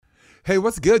Hey,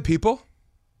 what's good, people?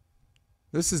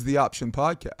 This is the Option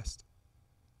Podcast.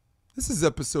 This is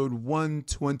episode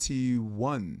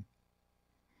 121.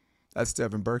 That's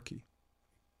Devon Burki.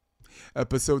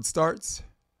 Episode starts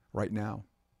right now.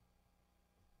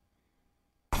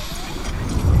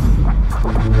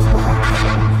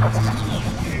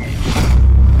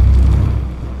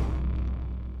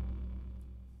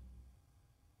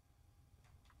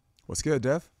 What's good,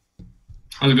 Dev?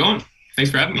 How's it going? Thanks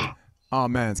for having me. Oh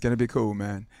man, it's gonna be cool,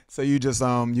 man. So you just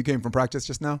you came from practice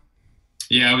just now?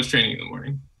 Yeah, I was training in the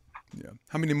morning. Yeah.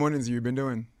 How many mornings have you been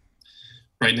doing?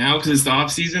 Right now, because it's the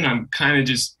off season, I'm kind of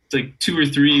just like 2 or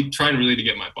 3, trying really to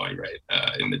get my body right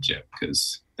in the gym,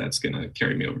 because that's gonna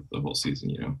carry me over the whole season,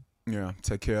 you know. Yeah,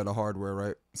 take care of the hardware,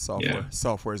 right? Software. Yeah.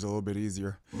 Software is a little bit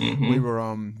easier. Mm-hmm. We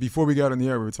were before we got on the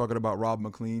air, we were talking about Rob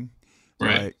McLean.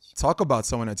 Right. Like, talk about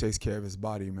someone that takes care of his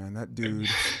body, man. That dude.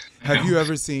 Have you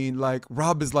ever seen, like,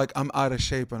 Rob is like, I'm out of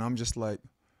shape, and I'm just like,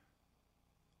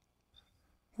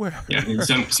 where? Yeah, I mean,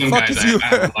 some guys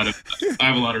I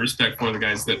have a lot of respect for the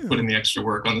guys that put in the extra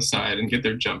work on the side and get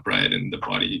their jump right and the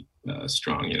body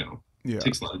strong, you know. Yeah. It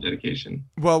takes a lot of dedication.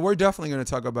 Well, we're definitely going to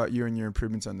talk about you and your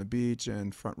improvements on the beach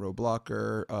and front row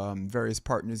blocker, various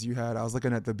partners you had. I was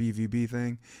looking at the BVB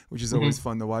thing, which is always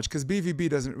fun to watch, because BVB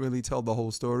doesn't really tell the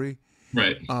whole story.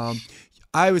 Right.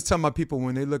 I always tell my people,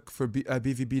 when they look for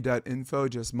bvb.info,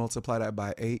 just multiply that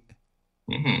by 8.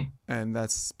 Mm-hmm. And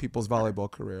that's people's volleyball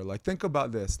career. Like, think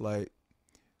about this. Like,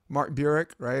 Mark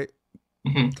Burek, right?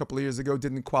 Mm-hmm. A couple of years ago,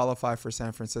 didn't qualify for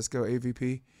San Francisco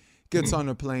AVP. Gets on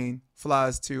a plane,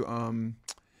 flies to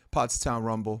Pottstown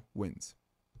Rumble, wins.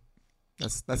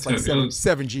 That's like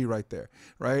 7G right there,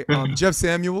 right? Jeff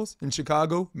Samuels in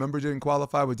Chicago, remember, didn't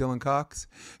qualify with Dylan Cox.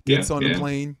 Gets on a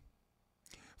plane,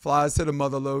 flies to the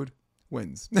motherlode,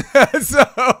 wins. So,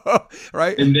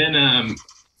 right? And then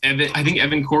I think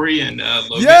Evan Corey and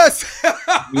Logan. Yes!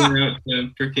 We were out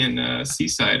to freaking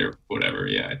Seaside or whatever.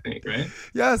 Yeah, I think, right?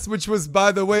 Yes, which was,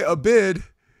 by the way, a bid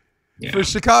for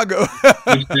Chicago.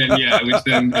 which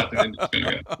then got them into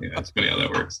Chicago. Yeah, it's funny how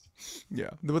that works. Yeah.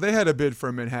 Well, they had a bid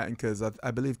for Manhattan because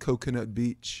I believe Coconut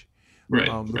Beach,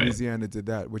 Louisiana, did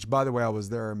that. Which, by the way, I was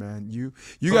there, man. You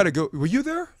got to go. Were you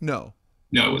there? No.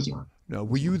 No, it was not. No.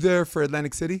 Were you there for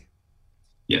Atlantic City?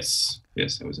 Yes, I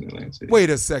was in Atlantic City. Wait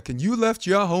a second. You left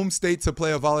your home state to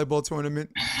play a volleyball tournament?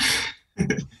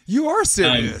 You are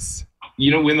serious.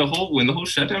 You know, when the whole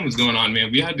shutdown was going on, man,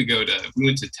 we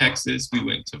went to Texas, we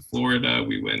went to Florida,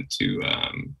 we went to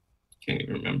can't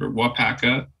even remember,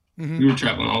 Waupaca. Mm-hmm. We were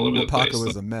traveling all over the place. Waupaca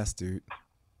was a mess, dude.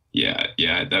 Yeah,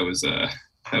 that was tough.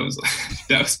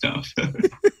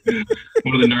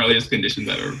 One of the gnarliest conditions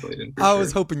I've ever played in. I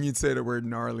was hoping you'd say the word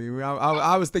gnarly.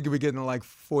 I was thinking we'd get in like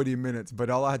 40 minutes, but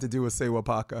all I had to do was say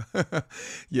Waupaca.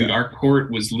 Yeah. Dude, our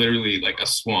court was literally like a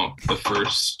swamp the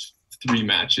first 3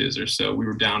 matches or so. We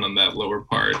were down on that lower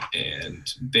part, and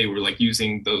they were like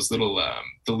using those little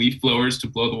the leaf blowers to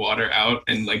blow the water out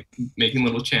and like making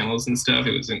little channels and stuff.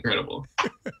 It was incredible.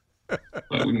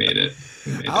 But we made it.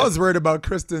 I was worried about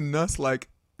Kristen Nuss like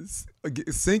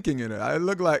sinking in it. I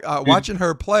looked like watching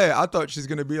her play, I thought she's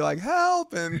gonna be like,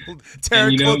 help, and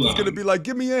Taryn Cook was gonna be like,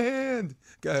 give me a hand.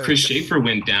 Chris Schaefer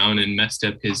went down and messed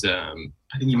up his I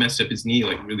think he messed up his knee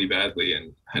like really badly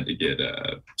and had to get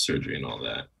surgery and all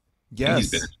that. Yes. And he's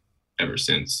been ever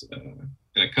since. And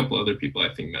a couple other people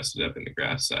I think messed it up in the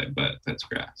grass side, but that's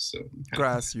grass. So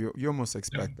grass, you almost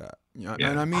expect that. Yeah.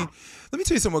 And I mean, let me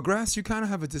tell you something. With grass, you kind of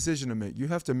have a decision to make. You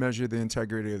have to measure the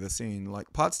integrity of the scene.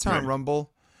 Like Pottstown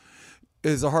Rumble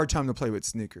is a hard time to play with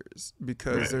sneakers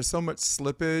because there's so much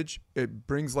slippage. It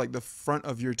brings like the front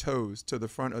of your toes to the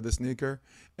front of the sneaker,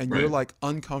 and you're like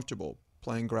uncomfortable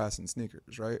playing grass in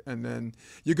sneakers, right? And then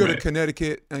you go to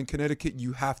Connecticut, and Connecticut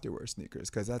you have to wear sneakers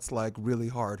because that's like really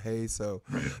hard. Hey, so,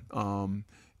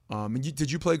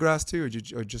 did you play grass too,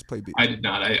 or just play beach? I did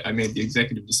not. I made the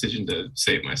executive decision to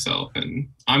save myself, and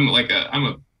I'm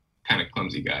a kind of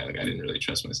clumsy guy. Like I didn't really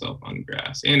trust myself on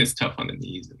grass, and it's tough on the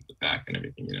knees and the back and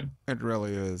everything, you know. It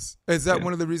really is. Is that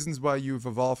one of the reasons why you've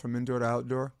evolved from indoor to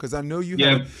outdoor? Because I know you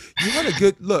had a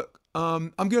good look.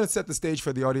 I'm gonna set the stage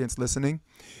for the audience listening.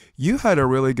 You had a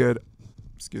really good.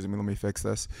 Excuse me. Let me fix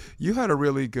this. You had a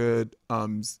really good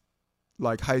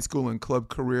like high school and club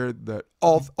career that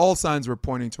all signs were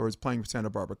pointing towards playing for Santa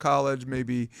Barbara College,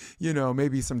 maybe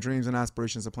some dreams and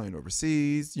aspirations of playing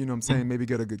overseas, you know what I'm saying? Maybe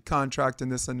get a good contract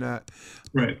and this and that.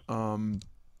 Right.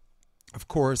 Of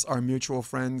course, our mutual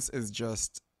friends is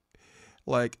just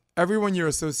like everyone you're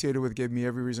associated with gave me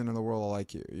every reason in the world to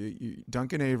like you.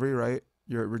 Duncan Avery, right?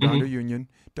 You're at Redondo Union.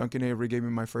 Duncan Avery gave me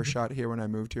my first shot here when I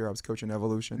moved here. I was coaching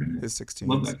Evolution, his 16s.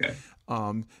 Love that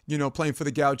guy. You know, playing for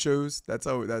the Gauchos. That's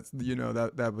you know,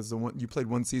 that was the one. You played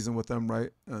one season with them,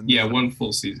 right? And yeah, one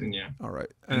full season. Yeah. All right.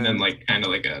 And then like kind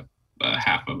of like a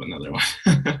half of another one.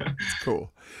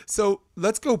 Cool. So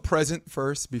let's go present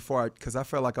first because I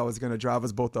felt like I was going to drive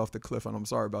us both off the cliff, and I'm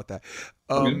sorry about that.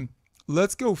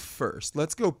 Let's go first.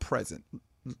 Let's go present.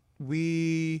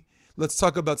 Let's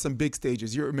talk about some big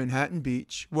stages. You're at Manhattan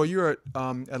Beach. Well, you're at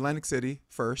Atlantic City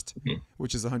first,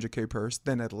 which is a 100K purse.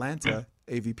 Then Atlanta,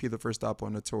 AVP, the first stop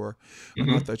on the tour.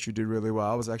 I thought you did really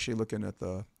well. I was actually looking at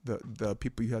the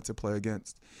people you had to play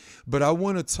against. But I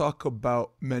want to talk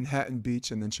about Manhattan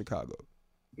Beach and then Chicago.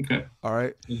 Okay. All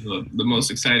right. The most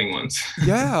exciting ones.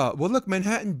 Yeah. Well, look,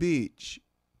 Manhattan Beach,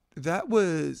 that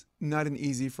was not an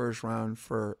easy first round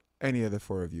for any of the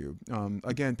four of you.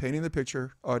 Again, painting the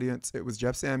picture, audience, it was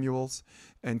Jeff Samuels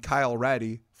and Kyle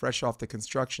Ratty, fresh off the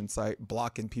construction site,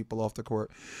 blocking people off the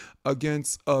court,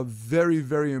 against a very,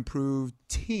 very improved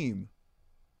team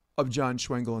of John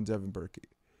Schwengel and Devon Burki.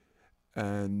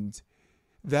 And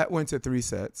that went to 3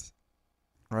 sets.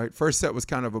 Right, first set was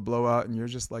kind of a blowout, and you're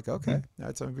just like, okay,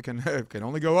 that's we can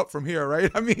only go up from here,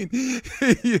 right? I mean,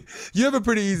 you have a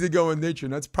pretty easygoing nature,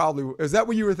 and is that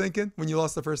what you were thinking when you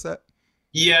lost the first set?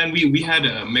 Yeah, and we had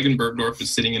Megan Burgdorf was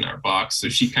sitting in our box, so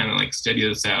she kind of like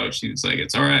steadied us out. She was like,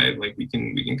 "It's all right, like we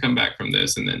can come back from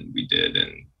this," and then we did,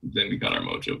 and then we got our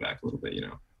mojo back a little bit, you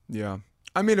know. Yeah,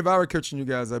 I mean, if I were coaching you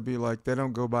guys, I'd be like, they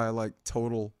don't go by like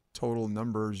total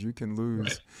numbers. You can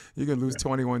lose, you can lose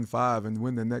 21-5 and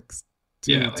win the next.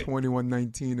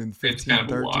 21-19 and 15-13.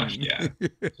 Kind of wash, yeah.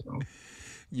 So.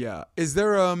 Yeah. Is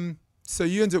there so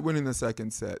you ended up winning the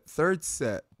second set. Third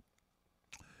set,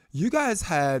 you guys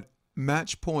had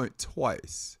match point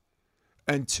twice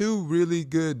and 2 really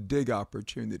good dig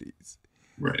opportunities.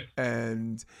 Right.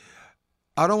 And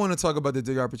I don't want to talk about the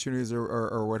dig opportunities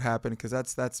or what happened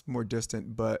because that's more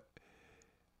distant, but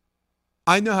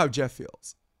I know how Jeff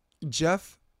feels.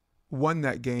 Jeff won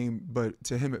that game, but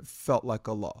to him it felt like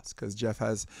a loss because Jeff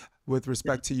has, with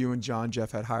respect to you and John,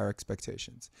 Jeff had higher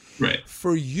expectations. Right.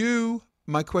 For you,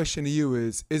 my question to you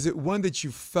is it one that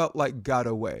you felt like got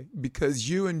away? Because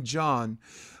you and John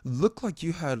looked like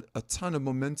you had a ton of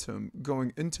momentum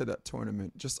going into that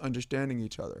tournament, just understanding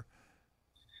each other.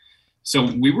 So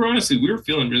we were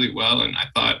feeling really well, and I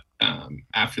thought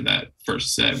after that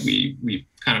first set, we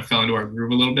kind of fell into our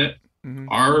groove a little bit.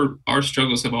 Our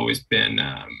struggles have always been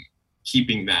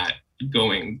keeping that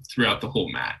going throughout the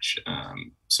whole match.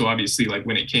 So obviously, like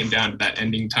when it came down to that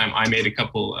ending time, I made a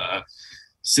couple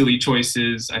silly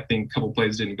choices. I think a couple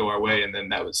plays didn't go our way, and then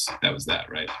that was that,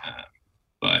 right?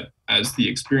 But as the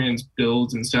experience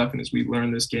builds and stuff, and as we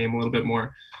learn this game a little bit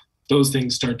more, those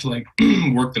things start to like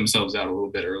work themselves out a little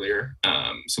bit earlier,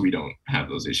 so we don't have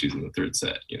those issues in the third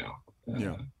set, you know.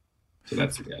 Yeah. So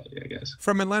that's the reality, I guess.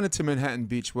 From Atlanta to Manhattan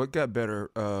Beach, what got better?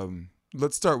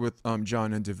 Let's start with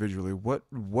John individually.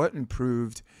 What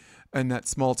improved in that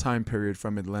small time period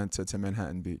from Atlanta to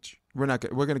Manhattan Beach? We're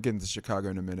going to get into Chicago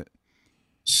in a minute.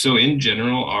 So in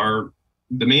general,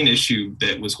 the main issue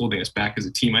that was holding us back as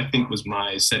a team, I think, was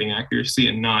my setting accuracy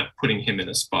and not putting him in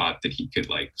a spot that he could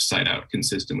like side out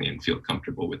consistently and feel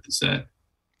comfortable with the set.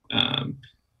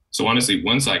 So honestly,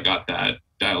 once I got that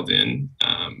dialed in,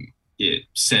 it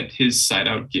sent his side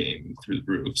out game through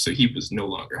the roof. So he was no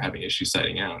longer having issues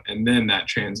siding out. And then that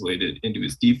translated into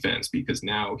his defense because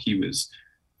now he was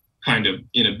kind of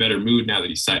in a better mood now that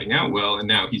he's siding out well. And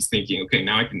now he's thinking, okay,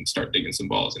 now I can start digging some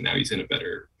balls. And now he's in a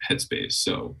better headspace.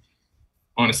 So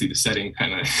honestly, the setting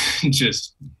kind of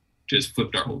just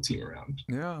flipped our whole team around.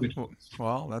 Yeah.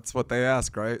 Well, that's what they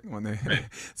ask, right? When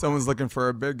someone's looking for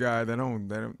a big guy, they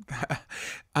don't,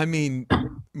 I mean,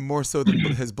 more so than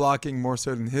his blocking, more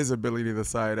so than his ability to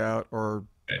side out, or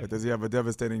does he have a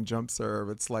devastating jump serve?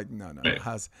 It's like, no. Right.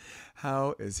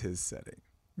 How is his setting?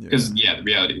 Because the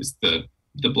reality is the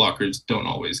blockers don't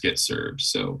always get served.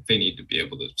 So they need to be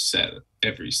able to set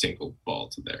every single ball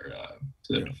to their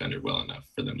defender well enough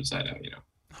for them to side out, you know.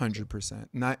 100%.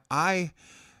 And I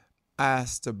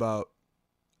asked about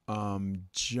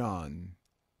John,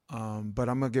 but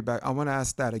I'm gonna get back. I want to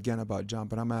ask that again about John,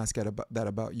 but I'm gonna ask that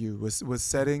about you. Was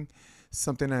setting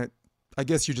something that, I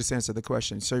guess you just answered the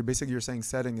question. So basically, you're saying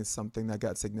setting is something that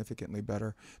got significantly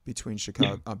better between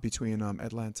between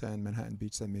Atlanta and Manhattan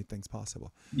Beach that made things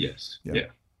possible. Yes. Yeah.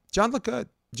 John looked good.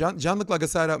 John looked like a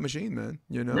side out machine, man.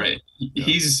 You know. Right.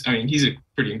 He's a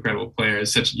pretty incredible player.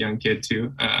 He's such a young kid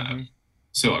too.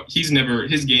 So his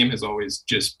game has always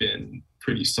just been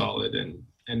pretty solid, and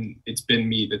it's been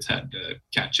me that's had to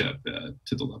catch up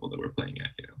to the level that we're playing at,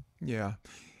 you know. Yeah.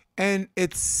 And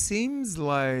it seems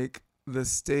like the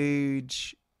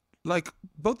stage, like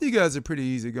both of you guys are pretty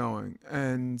easygoing,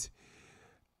 and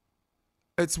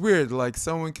it's weird. Like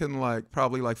someone can like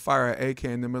probably like fire an AK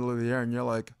in the middle of the air, and you're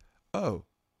like, oh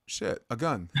shit, a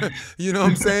gun. You know what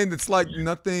I'm saying? It's like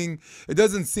nothing. It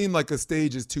doesn't seem like a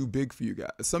stage is too big for you guys.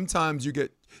 Sometimes you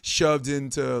get shoved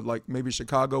into like maybe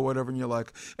Chicago or whatever, and you're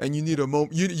like, and you need a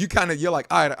moment. You kind of you're like,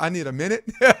 all right, I need a minute.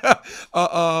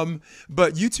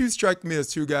 But you two strike me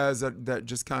as two guys that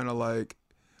just kind of like,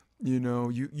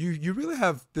 you really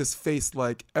have this face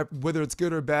like whether it's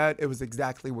good or bad, it was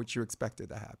exactly what you expected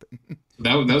to happen.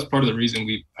 That was part of the reason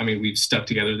we've stuck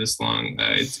together this long.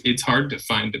 It's hard to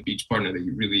find a beach partner that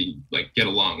you really like get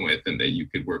along with and that you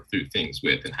could work through things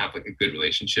with and have like a good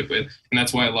relationship with. And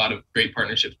that's why a lot of great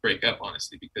partnerships break up,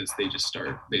 honestly, because they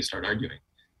start arguing.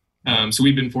 So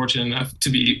we've been fortunate enough to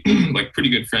be like pretty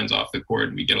good friends off the court,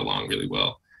 and we get along really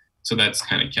well. So that's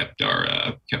kind of kept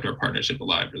our partnership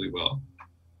alive really well.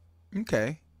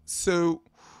 Okay, so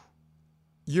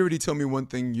you already told me one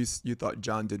thing you thought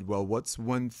John did well. What's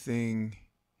one thing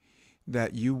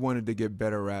that you wanted to get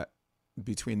better at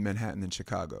between Manhattan and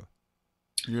Chicago?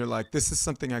 You're like, this is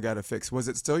something I got to fix. Was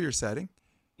it still your setting?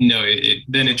 No,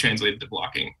 then it translated to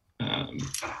blocking.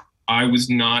 I was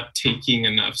not taking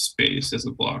enough space as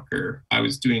a blocker. I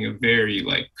was doing a very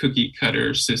like cookie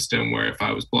cutter system where if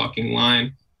I was blocking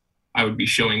line, I would be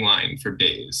showing line for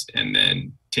days and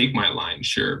then take my line,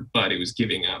 sure, but it was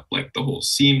giving up like the whole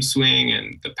seam swing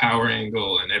and the power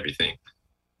angle and everything.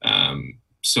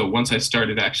 So once I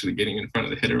started actually getting in front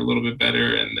of the hitter a little bit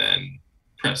better and then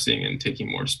pressing and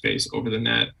taking more space over the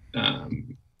net,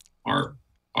 our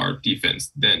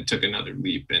defense then took another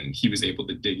leap, and he was able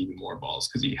to dig even more balls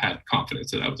because he had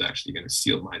confidence that I was actually going to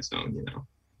seal my zone,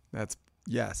 That's,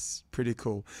 yes, pretty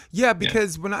cool. Yeah,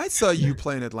 because when I saw you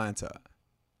play in Atlanta,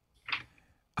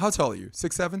 how tall are you?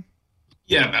 6'7"?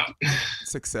 Yeah, about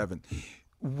 6'7".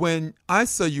 When I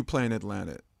saw you play in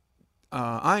Atlanta,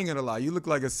 I ain't gonna lie, you look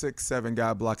like a 6'7"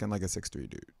 guy blocking like a 6'3"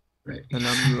 dude. Right. And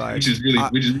I'm like, which is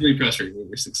really frustrating when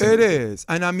you're 6'7". It is,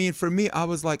 and I mean, for me, I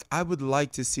was like, I would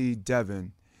like to see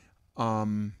Devon. I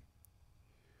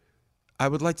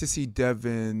would like to see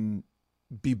Devon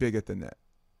be big at the net,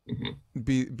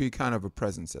 be kind of a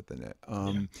presence at the net.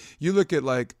 You look at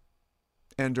like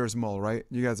Anders Mull, right?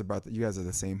 You guys are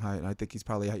the same height, and I think he's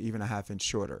probably even a half inch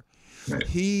shorter.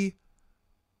 Right.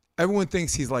 Everyone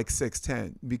thinks he's like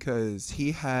 6'10" because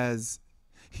he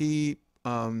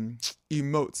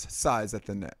emotes size at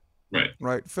the net.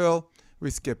 Right. Phil, we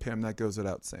skip him. That goes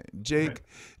without saying. Jake,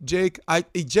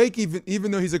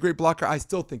 even though he's a great blocker, I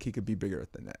still think he could be bigger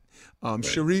at the net.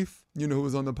 Sharif, who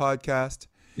was on the podcast,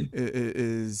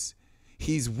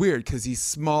 he's weird because he's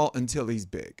small until he's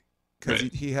big. Because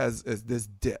he has this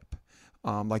dip,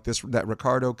 like that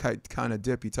Ricardo kind of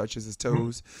dip. He touches his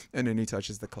toes and then he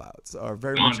touches the clouds.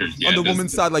 Very much on the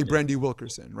woman's side, like Brandy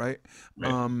Wilkerson, right?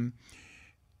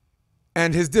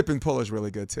 And his dip and pull is really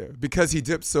good too because he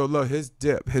dips so low. His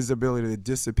ability to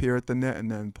disappear at the net and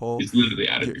then pull. He's literally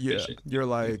out of position. You're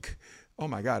like, oh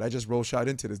my God, I just roll shot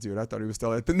into this dude. I thought he was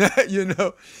still at the net,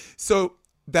 So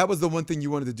that was the one thing you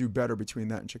wanted to do better between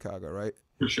that and Chicago, right?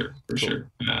 For sure.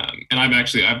 And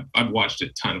I've watched a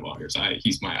ton of blockers.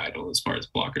 He's my idol as far as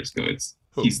blockers go.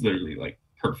 He's literally like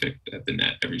perfect at the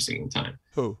net every single time.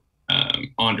 Who?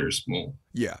 Anders Mull.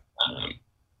 Yeah.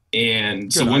 And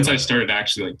good so once I started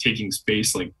actually like taking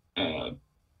space like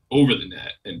over the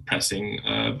net and pressing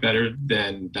better,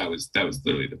 then that was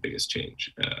literally the biggest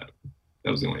change.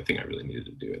 That was the only thing I really needed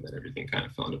to do, and then everything kind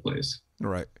of fell into place. All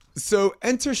right. So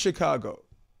enter Chicago.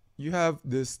 You have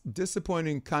this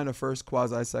disappointing kind of first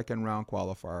quasi-second round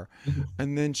qualifier,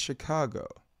 and then Chicago.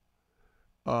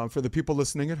 For the people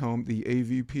listening at home, the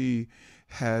AVP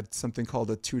had something called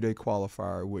a 2-day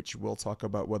qualifier, which we'll talk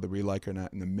about whether we like or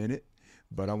not in a minute.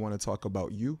 But I want to talk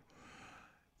about you.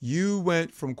 You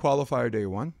went from qualifier day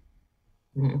 1.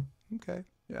 Okay.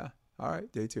 Yeah. All right.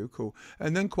 Day 2. Cool.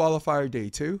 And then qualifier day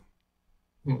 2,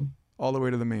 all the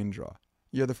way to the main draw.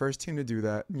 You're the first team to do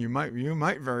that. You might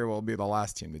very well be the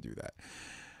last team to do that.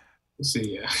 We'll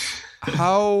see. Yeah.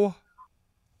 How?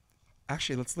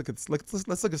 Actually, let's look at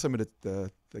some of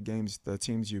the games, the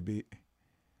teams you beat.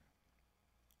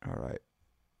 All right.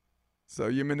 So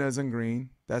Jimenez and Green.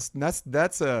 That's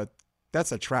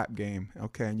a trap game.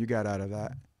 Okay, and you got out of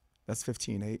that. That's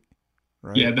 15-8,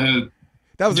 right? Yeah,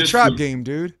 that was a trap game,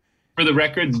 dude. For the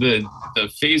record, the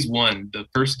phase 1, the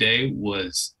first day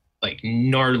was like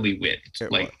gnarly wind,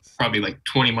 probably like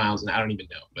 20 miles an hour. I don't even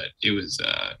know, but it was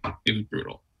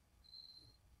brutal.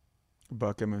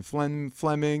 Buckham and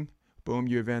Fleming. Boom,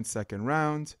 you advance second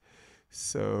round.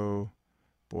 So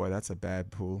Boy, that's a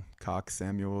bad pool. Cox,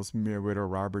 Samuels, Merriweather,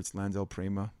 Roberts, Landell,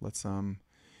 Prima.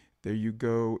 There you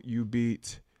go. You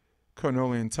beat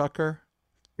Connolly and Tucker.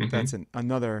 Mm-hmm. That's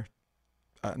another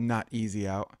not easy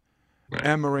out. Right.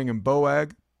 Emmering and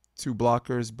Boag, 2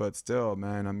 blockers, but still,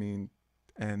 man, I mean,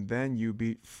 and then you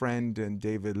beat Friend and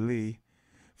David Lee.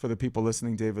 For the people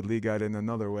listening, David Lee got in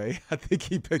another way. I think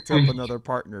he picked up another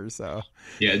partner. So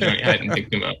yeah, Johnny hadn't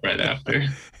picked him up right after.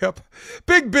 Yep.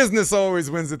 Big business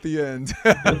always wins at the end.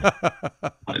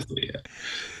 Honestly, yeah.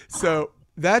 So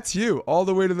that's you all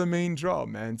the way to the main draw,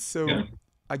 man. So yeah.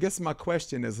 I guess my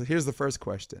question is, here's the first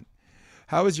question.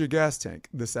 How was your gas tank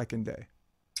the second day?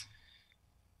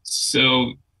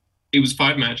 So it was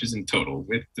 5 matches in total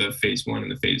with the phase 1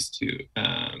 and the phase 2.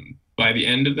 By the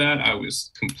end of that, I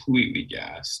was completely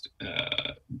gassed.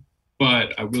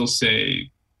 But I will say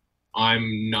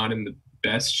I'm not in the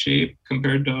best shape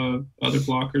compared to other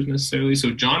blockers necessarily.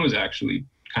 So John was actually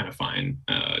kind of fine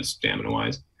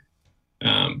stamina-wise.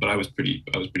 But I was pretty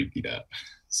beat up.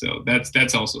 So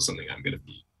that's also something I'm going to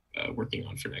be working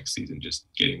on for next season, just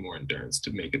getting more endurance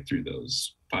to make it through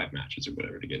those 5 matches or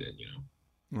whatever to get in,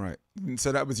 Right. And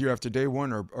so that was you after day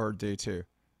 1 or day 2?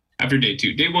 After day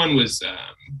 2. Day 1 was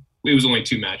it was only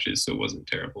 2 matches, so it wasn't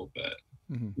terrible, but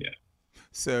yeah.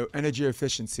 So energy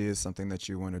efficiency is something that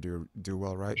you want to do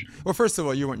well, right? Sure. Well, first of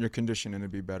all, you want your conditioning to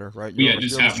be better, right?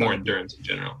 Just have more endurance in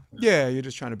general. Yeah, you're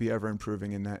just trying to be ever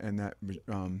improving in that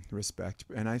respect.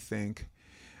 And I think,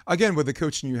 again, with the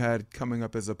coaching you had coming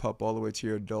up as a pup all the way to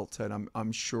your adulthood,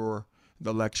 I'm sure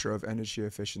the lecture of energy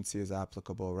efficiency is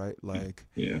applicable, right? Like,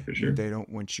 yeah, for sure. They don't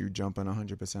want you jumping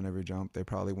 100% every jump. They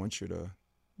probably want you to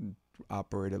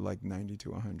operate at like 90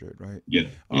 to 100, right? Yeah,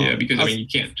 because I mean, you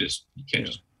can't just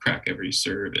crack every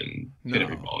serve and hit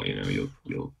every ball.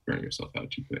 You'll burn yourself out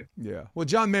too quick. Yeah. Well,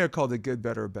 John Mayer called it good,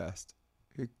 better, best.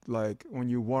 Like when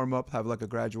you warm up, have like a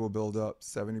gradual build up,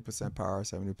 70% power,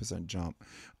 70% jump,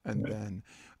 and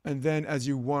then as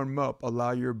you warm up,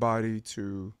 allow your body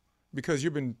to, because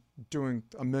you've been doing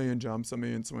a million jumps, a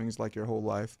million swings like your whole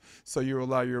life, so you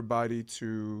allow your body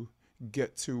to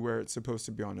get to where it's supposed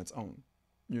to be on its own.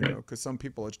 Because some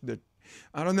people,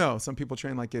 I don't know, some people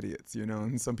train like idiots,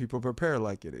 and some people prepare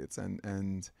like idiots.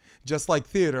 And just like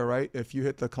theater, right? If you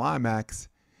hit the climax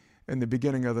in the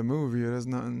beginning of the movie, there's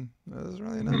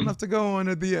really not enough to go on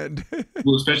at the end.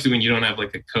 Well, especially when you don't have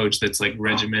like a coach that's like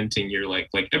regimenting your like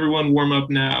everyone warm up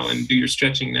now and do your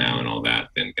stretching now and all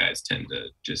that, then guys tend to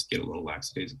just get a little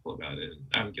lackadaisical about it. And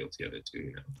I'm guilty of it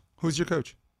too, Who's your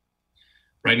coach?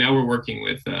 Right now we're working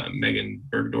with Megan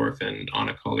Burgdorf and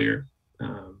Anna Collier.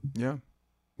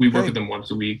 We work with them once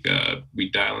a week.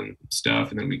 We dial in stuff,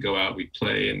 and then we go out, we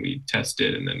play, and we test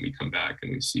it, and then we come back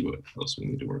and we see what else we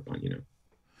need to work on.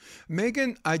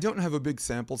 Megan, I don't have a big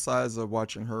sample size of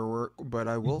watching her work, but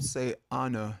I will say,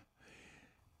 Anna,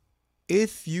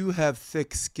 if you have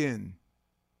thick skin,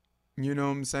 you know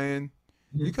what I'm saying?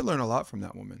 You could learn a lot from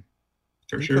that woman.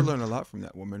 For sure. You could learn a lot from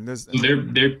that woman.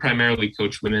 They're primarily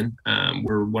coach women.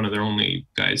 We're one of their only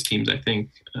guys teams, I think.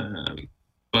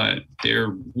 But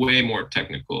they're way more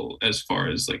technical as far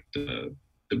as like the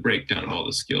breakdown of all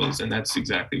the skills, and that's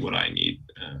exactly what I need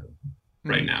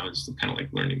right now, is kind of like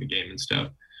learning the game and stuff.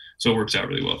 So it works out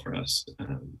really well for us.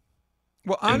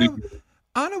 Well,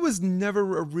 Anna was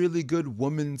never a really good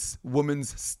woman's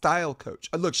style coach.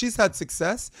 Look, she's had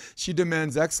success. She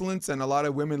demands excellence, and a lot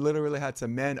of women literally had to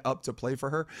man up to play for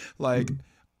her. Like.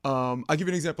 I'll give you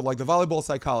an example, like the volleyball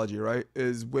psychology, right?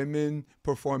 Is women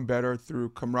perform better through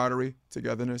camaraderie,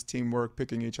 togetherness, teamwork,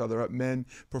 picking each other up. Men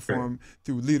perform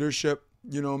through leadership,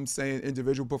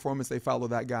 individual performance. They follow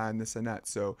that guy and this and that.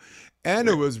 So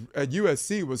Anna was at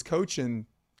USC, was coaching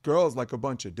girls like a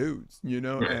bunch of dudes,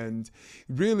 and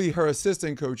really her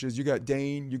assistant coaches, you got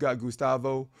Dane, you got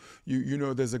Gustavo,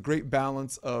 there's a great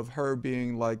balance of her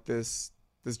being like this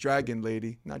dragon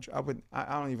lady. I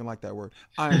don't even like that word.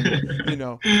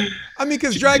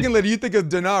 Because dragon lady, you think of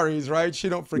Daenerys, right? She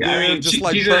don't forgive, burn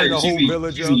the whole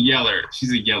village. She's a yeller.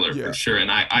 She's a yeller for sure.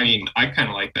 And I kind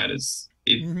of like that as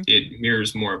it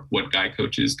mirrors more of what guy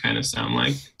coaches kind of sound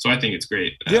like. So I think it's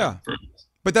great.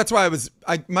 But that's why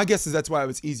my guess is that's why it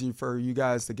was easy for you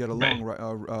guys to get along. Right.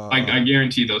 I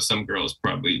guarantee though, some girls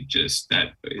probably just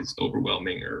that is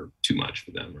overwhelming or too much for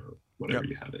them or whatever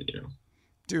you have it,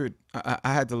 Dude,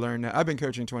 I had to learn that. I've been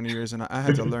coaching 20 years, and I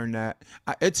had to learn that.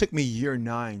 It took me year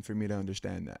 9 for me to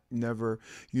understand that.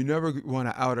 You never want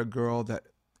to out a girl that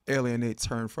alienates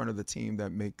her in front of the team,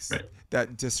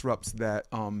 that disrupts that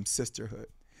sisterhood.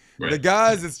 Right. The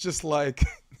guys, it's just like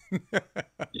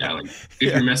Yeah, like if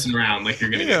you're messing around, like you're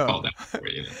gonna get called out for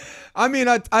it, you know. I mean,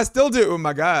 I still do it with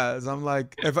my guys. I'm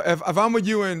like, if I'm with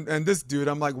you and this dude,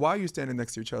 I'm like, why are you standing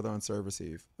next to each other on service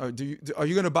eve? Are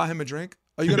you gonna buy him a drink?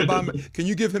 Are you gonna buy him? Can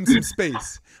you give him some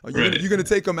space? Are you gonna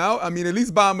take him out? I mean, at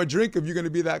least buy him a drink if you're gonna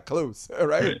be that close,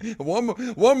 right?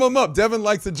 Warm him up. Devon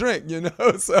likes a drink, you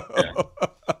know. So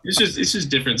it's just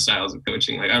different styles of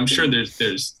coaching. Like I'm sure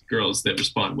there's girls that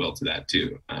respond well to that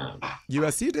too.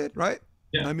 USC did, right?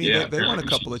 Yeah, I mean, they won a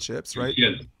couple of chips, right?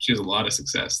 She has a lot of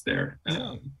success there.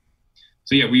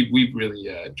 So yeah, we've really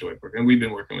enjoyed working, and we've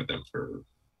been working with them for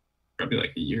probably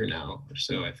like a year now or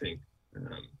so, I think.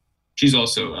 She's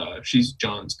also she's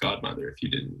John's godmother. If you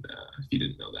didn't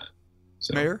know that.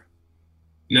 So, Mayor?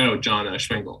 No, John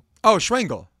Schwengel. Oh,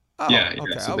 Schwengel. Oh, yeah.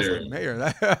 Okay, So I was like,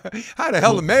 Mayor. How the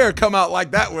hell the mayor come out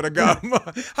like that with a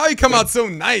godmother? How you come out so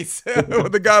nice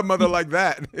with a godmother like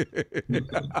that?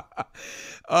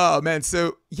 Oh man,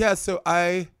 so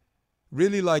I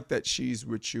really like that she's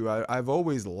with you. I've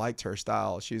always liked her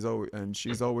style. She's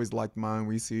always liked mine.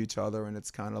 We see each other, and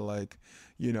it's kind of like,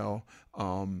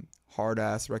 hard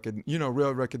ass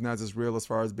real recognizes real as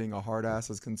far as being a hard ass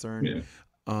is concerned.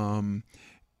 Yeah.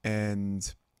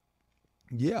 And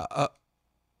yeah.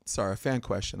 Sorry, a fan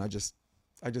question. I just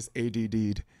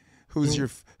ADD'd. Who's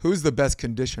the best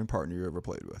conditioned partner you ever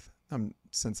played with? I'm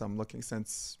trying to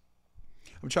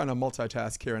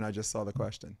multitask here, and I just saw the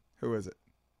question. Who is it?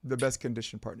 The best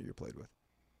conditioned partner you played with?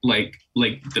 Like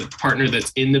the partner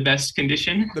that's in the best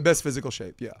condition? The best physical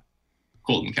shape, yeah.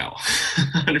 Colton Cowell,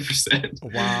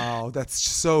 100%. Wow, that's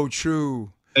so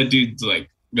true. That dude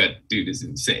is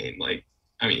insane. Like,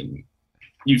 I mean,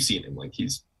 you've seen him. Like,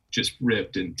 he's just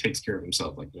ripped and takes care of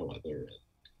himself like no other. And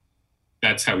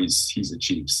that's how he's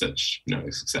achieved such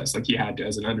success. Like, he had to,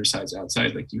 as an undersized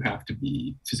outside, like you have to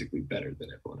be physically better than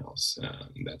everyone else.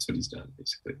 That's what he's done,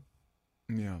 basically.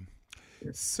 Yeah.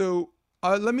 So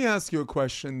let me ask you a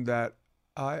question that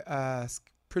I ask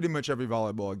pretty much every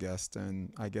volleyball guest,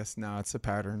 and I guess now it's a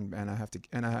pattern, and I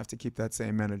have to keep that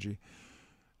same energy.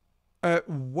 At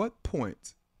what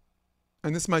point,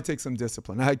 and this might take some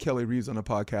discipline. I had Kelly Reeves on a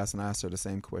podcast, and I asked her the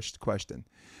same question.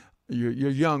 You're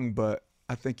young, but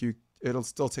I think it'll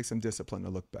still take some discipline to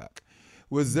look back.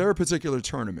 Was there a particular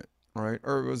tournament, right,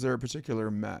 or was there a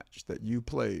particular match that you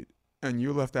played, and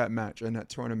you left that match and that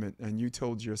tournament, and you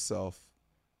told yourself,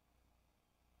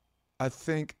 I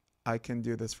think I can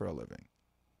do this for a living?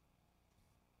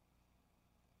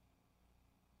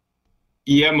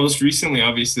 Yeah, most recently,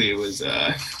 obviously, it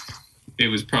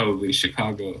was probably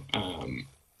Chicago,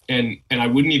 and I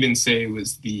wouldn't even say it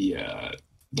was the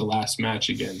last match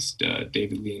against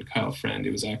David Lee and Kyle Friend.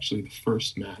 It was actually the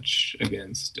first match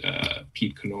against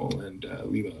Pete Knoll and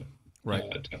Leela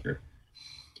Tucker.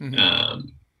 Mm-hmm.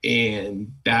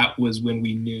 And that was when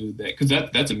we knew that, because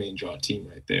that's a main draw team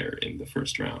right there in the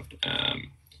first round.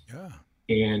 Yeah.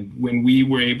 And when we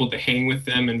were able to hang with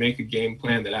them and make a game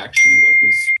plan that actually was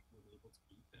able to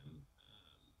beat them,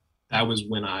 that was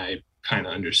when I kind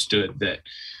of understood that,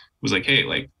 was like, hey,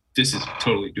 like, this is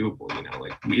totally doable.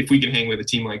 Like, if we can hang with a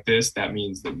team like this, that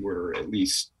means that we're at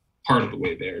least part of the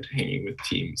way there to hanging with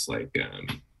teams like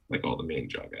all the main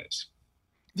draw guys.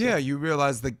 Yeah, you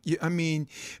realize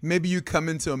maybe you come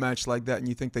into a match like that and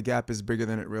you think the gap is bigger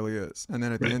than it really is. And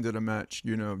then at the end of the match,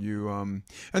 and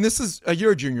this is,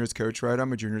 you're a juniors coach, right?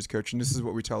 I'm a juniors coach, and this is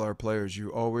what we tell our players.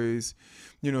 You always,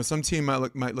 some team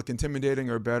might look intimidating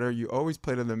or better. You always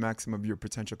play to the maximum of your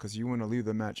potential, because you want to leave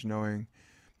the match knowing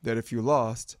that if you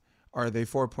lost, are they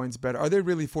 4 points better? Are they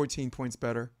really 14 points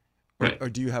better? Or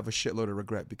do you have a shitload of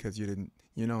regret because you didn't,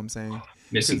 you know what I'm saying?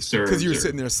 Missing serves. Because you were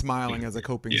sitting there smiling as a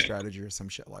coping strategy or some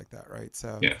shit like that, right?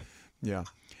 So, yeah.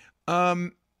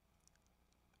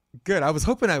 Good. I was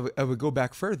hoping I would go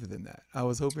back further than that. I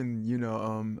was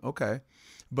hoping, okay.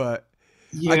 But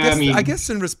I guess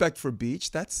in respect for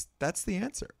beach, that's the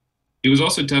answer. It was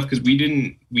also tough because we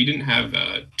didn't have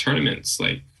tournaments.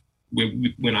 Like,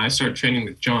 when I started training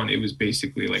with John, it was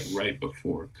basically like right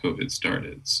before COVID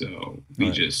started. So we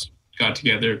just got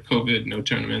together, COVID, no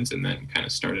tournaments, and then kind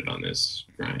of started on this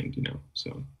grind,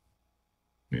 so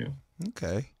yeah.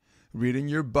 Okay. Reading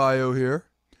your bio here,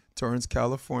 Torrance,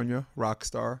 California, rock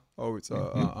star. Oh, it's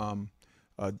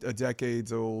a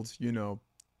decades old,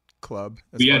 club.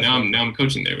 Now I'm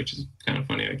coaching there, which is kind of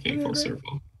funny. I came full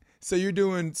circle. So you're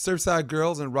doing Surfside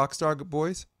girls and Rockstar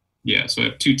boys? Yeah, so I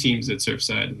have 2 teams at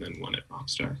Surfside and then 1 at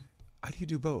Rockstar. How do you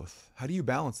do both? How do you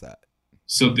balance that?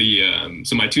 So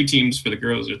so my 2 teams for the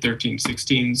girls are 13,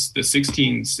 16s. The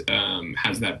 16s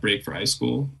has that break for high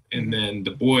school, and then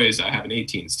the boys, I have an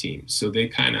 18s team. So they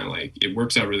kind of it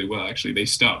works out really well. Actually, they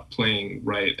stop playing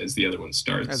right as the other one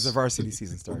starts. As the varsity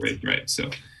season starts. Right. So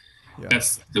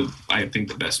I think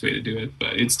the best way to do it,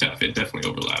 but it's tough. It definitely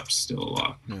overlaps still a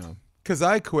lot. Yeah. Because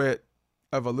I quit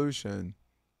Evolution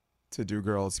to do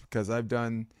girls because I've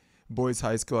done boys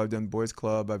high school, I've done boys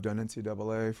club, I've done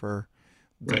NCAA for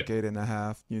a decade and a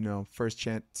half. You know, first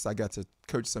chance I got to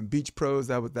coach some beach pros.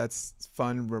 That's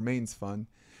fun, remains fun.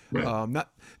 Right.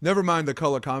 Never mind the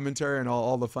color commentary and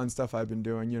all the fun stuff I've been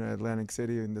doing, you know, Atlantic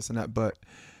City and this and that. But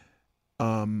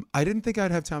I didn't think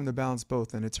I'd have time to balance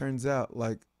both. And it turns out,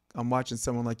 like, I'm watching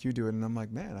someone like you do it, and I'm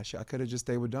like, man, I could have just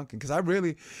stayed with Duncan. Because I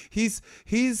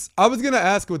was going to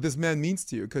ask what this man means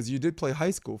to you, because you did play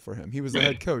high school for him. He was the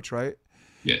head coach, right?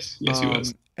 Yes, he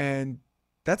was. And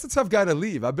that's a tough guy to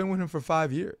leave. I've been with him for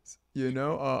 5 years, you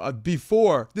know.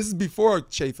 This is before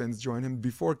Chafin's joined him,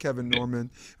 before Kevin Norman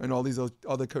and all these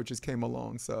other coaches came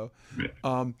along. So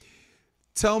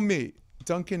tell me,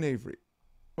 Duncan Avery,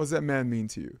 what does that man mean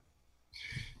to you?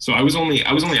 So I was only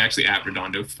actually at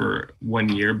Redondo for 1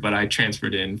 year, but I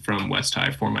transferred in from West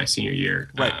High for my senior year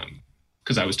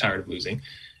because I was tired of losing.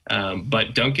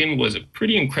 But Duncan was a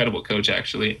pretty incredible coach,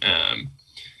 actually.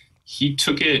 He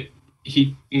took it,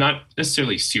 not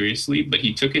necessarily seriously, but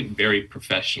he took it very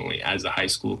professionally as a high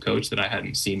school coach that I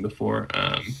hadn't seen before.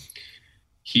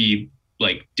 He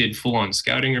did full on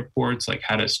scouting reports,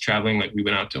 had us traveling. We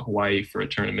went out to Hawaii for a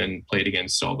tournament, played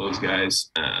against all those guys.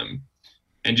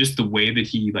 And just the way that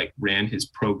he ran his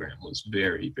program was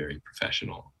very, very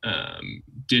professional.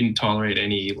 Didn't tolerate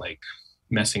any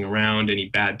messing around, any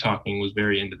bad talking, was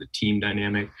very into the team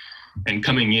dynamic. And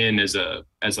coming in as an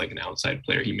outside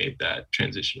player, he made that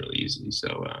transition really easy.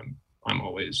 So I'm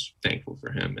always thankful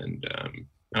for him. And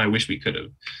I wish we could have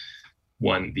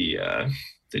won the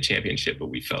championship,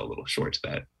 but we fell a little short to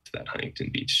that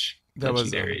Huntington Beach. That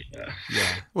was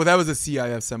Well, that was the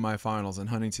CIF semifinals in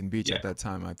Huntington Beach at that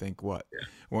time. I think we're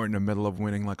in the middle of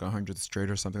winning 100th straight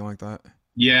or something like that.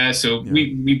 Yeah, so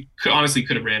we honestly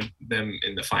could have ran them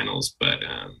in the finals, but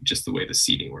just the way the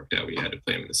seeding worked out, we had to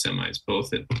play them in the semis,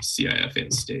 both at CIF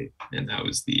and state. And that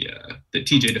was the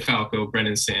TJ DeFalco,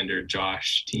 Brennan Sander,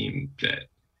 Josh team that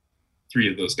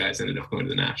 3 of those guys ended up going to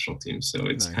the national team. So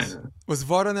it's kind of... Was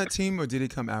Vaught on that team, or did he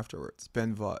come afterwards?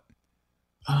 Ben Vaught.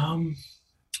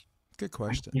 Good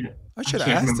question. I should have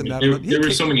asked him that. There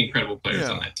were so many incredible players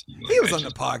on that team. He was on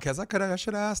the podcast. I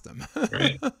should have asked him.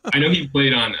 Right. I know he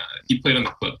played on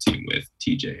the club team with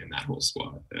TJ and that whole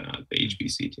squad, the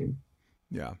HBC team.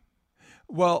 Yeah.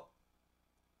 Well,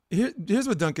 here's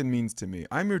what Duncan means to me.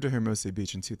 I moved to Hermosa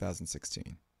Beach in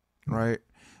 2016, right?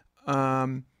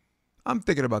 I'm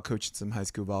thinking about coaching some high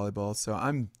school volleyball. So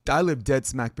I live dead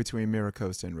smack between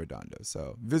Miracosta and Redondo.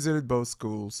 So visited both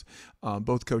schools.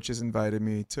 Both coaches invited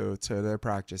me to their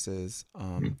practices,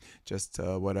 just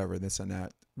whatever, this and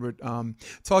that.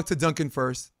 Talked to Duncan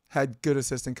first. Had good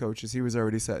assistant coaches. He was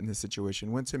already set in his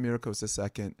situation. Went to Miracosta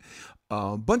second.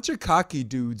 Bunch of cocky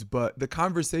dudes, but the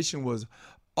conversation was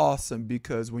awesome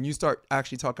because when you start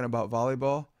actually talking about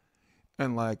volleyball,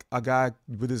 and a guy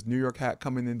with his New York hat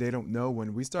coming in, they don't know.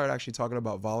 When we start actually talking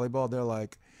about volleyball, they're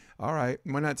like, all right,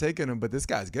 we're not taking him, but this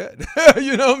guy's good.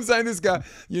 You know what I'm saying? This guy,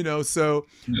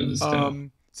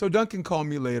 so Duncan called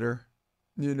me later,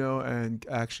 and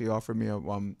actually offered me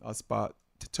a spot,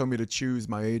 told me to choose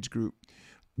my age group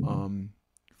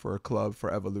for a club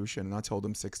for Evolution. And I told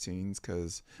him 16s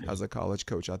because as a college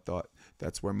coach, I thought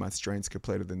that's where my strengths could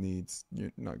play to the needs.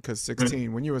 Because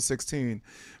 16, when you were 16,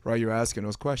 right, you're asking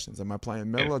those questions. Am I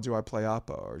playing middle or do I play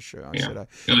APA? Or should I?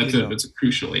 That's a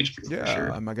crucial age group. Yeah. For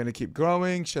sure. Am I going to keep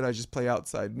growing? Should I just play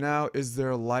outside now? Is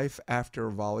there life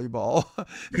after volleyball?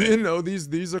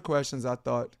 These are questions I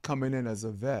thought coming in as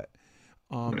a vet.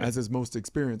 As his most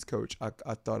experienced coach,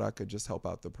 I thought I could just help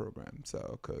out the program.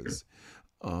 So, because,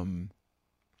 I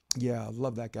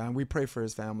love that guy. And we pray for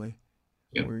his family.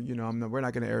 Yep. We're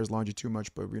not going to air his laundry too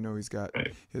much, but we know he's got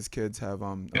his kids have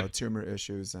tumor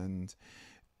issues, and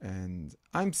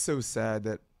I'm so sad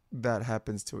that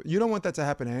happens to it. You don't want that to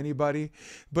happen to anybody,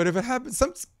 but if it happens,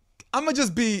 I'm gonna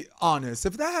just be honest.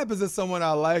 If that happens to someone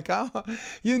I like,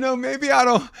 maybe I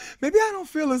don't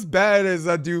feel as bad as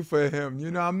I do for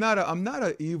him. I'm not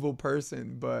an evil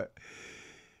person, but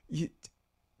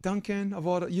Duncan, of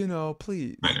all the,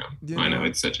 please. I know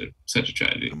it's such a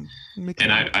tragedy,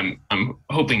 and I'm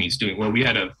hoping he's doing well. We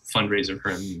had a fundraiser for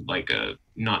him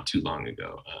not too long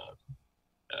ago,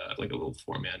 a little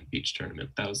 4-man beach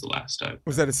tournament. That was the last time.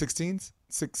 Was that at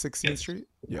 16th Street?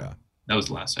 Yeah. That was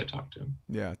the last I talked to him.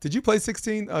 Yeah. Did you play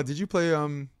 16? Did you play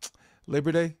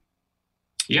Labor Day?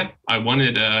 Yeah, I won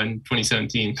it in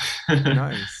 2017.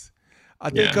 Nice. I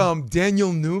think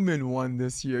Daniel Newman won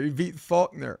this year. He beat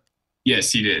Faulkner.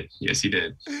 Yes, he did.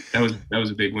 That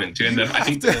was a big win too. And I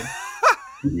think the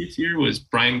previous year was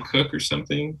Brian Cook or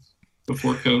something.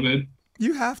 before COVID.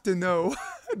 You have to know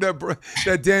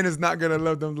that Dan is not going to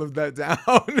let them live that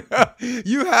down.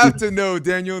 You have to know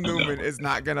Daniel Newman is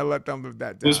not going to let them live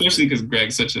that down. Well, especially because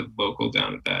Greg's such a local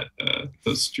down at that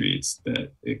those streets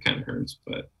that it kind of hurts.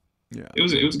 But yeah, it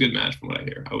was a good match from what I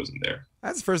hear. I wasn't there.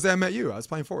 That's the first day I met you. I was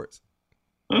playing forwards.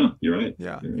 Oh, you're right.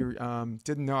 Yeah, you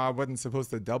didn't know I wasn't supposed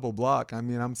to double block. I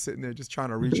mean, I'm sitting there just trying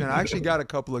to reach in. I actually got a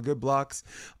couple of good blocks.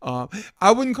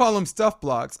 I wouldn't call them stuff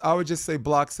blocks. I would just say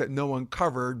blocks that no one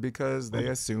covered because they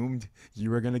assumed you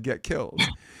were going to get killed.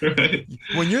 Right.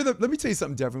 Let me tell you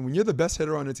something, Devon. When you're the best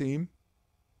hitter on the team,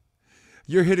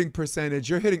 your hitting percentage,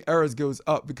 your hitting errors goes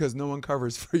up because no one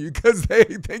covers for you because they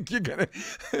think you're gonna.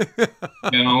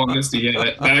 In all honesty,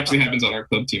 yeah, that actually happens on our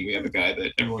club team. We have a guy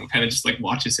that everyone kind of just like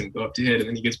watches him go up to hit, and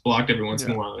then he gets blocked every once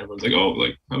in a while, and everyone's like, "Oh,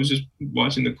 like I was just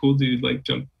watching the cool dude like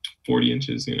jump 40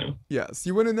 inches," you know. Yes,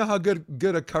 you want to know how good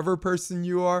a cover person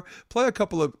you are? Play a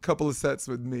couple of sets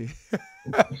with me.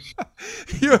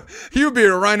 you'll be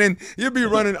running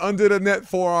under the net,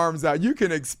 forearms out. You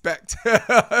can expect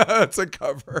to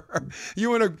cover. You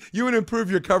want to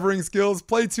improve your covering skills?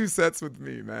 Play 2 sets with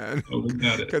me, man. Oh, we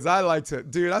got it. Because I like to,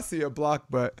 dude. I see a block,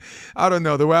 but I don't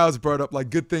know. The way I was brought up, like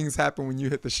good things happen when you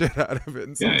hit the shit out of it,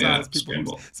 and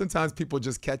sometimes people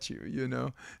just catch you, you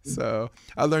know. So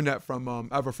I learned that from I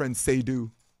have a friend Seydou.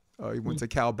 He went to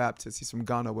Cal Baptist. He's from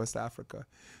Ghana, West Africa,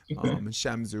 in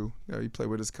Shamzu. He played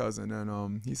with his cousin,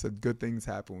 and he said good things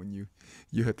happen when you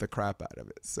hit the crap out of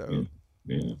it. So,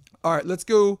 all right, let's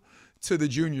go to the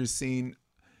junior scene.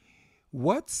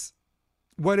 What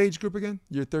age group again?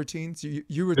 You're 13s.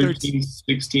 You were 13s,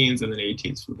 16s, and then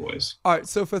 18s for boys. All right,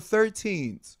 so for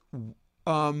 13s,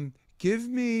 give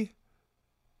me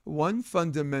one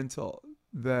fundamental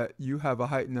that you have a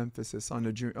heightened emphasis on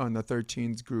the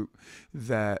 13s group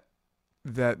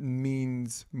that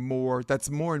means more, that's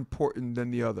more important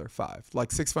than the other 5,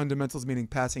 like 6 fundamentals, meaning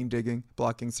passing, digging,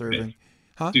 blocking, serving.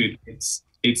 Huh? Dude, it's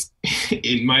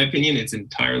in my opinion, it's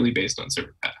entirely based on serve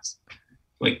and pass.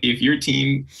 Like if your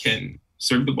team can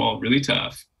serve the ball really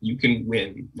tough, you can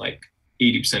win like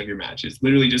 80% of your matches.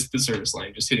 Literally just the service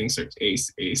line, just hitting serves,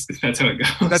 ace. That's how it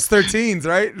goes. That's 13s,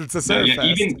 right? It's a serve. Yeah,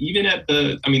 even at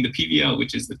the PVL,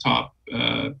 which is the top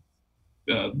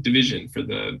division for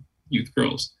the youth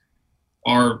girls,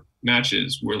 our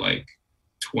matches were like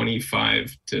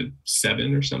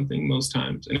 25-7 or something most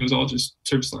times, and it was all just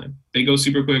service line. They go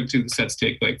super quick too. The sets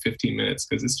take like 15 minutes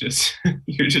because it's just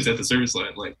you're just at the service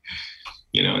line, like,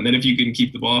 you know. And then if you can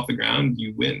keep the ball off the ground,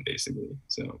 you win basically.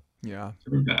 So yeah,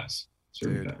 serve pass.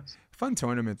 Dude, fun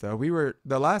tournament though.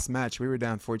 The last match we were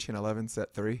down 14-11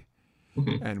 set 3.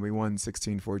 And we won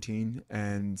 16-14.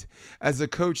 And as a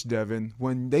coach, Devon,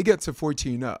 when they get to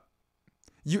 14 up,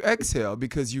 you exhale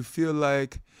because you feel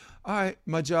like, all right,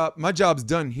 my job's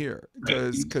done here,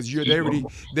 because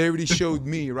they already showed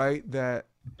me, right, that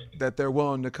they're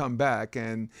willing to come back,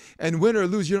 and win or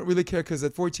lose, you don't really care, because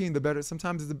at 14 the better.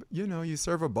 Sometimes you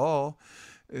serve a ball,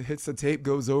 it hits the tape,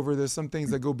 goes over. There's some things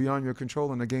that go beyond your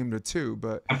control in a game or two,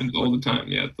 but happens all the time.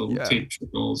 Yeah, the tape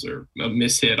trickles or a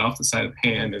mishit off the side of the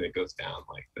hand and it goes down.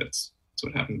 Like that's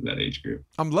what happens to that age group.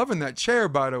 I'm loving that chair,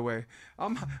 by the way.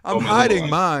 I'm hiding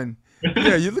mine.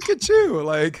 Yeah, you look at you.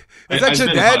 Like, is that your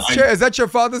dad's chair? Is that your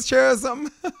father's chair or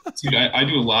something? Dude, I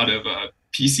do a lot of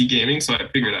PC gaming, so I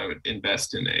figured I would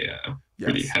invest in a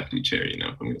pretty hefty chair. You know,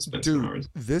 if I'm going to spend some hours.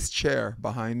 This chair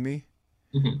behind me.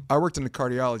 I worked in the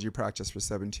cardiology practice for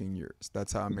 17 years.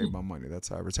 That's how I made my money. That's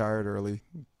how I retired early.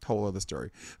 Whole other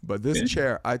story. But this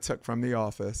chair I took from the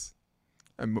office,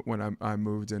 and when I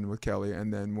moved in with Kelly,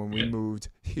 and then when we moved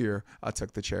here, I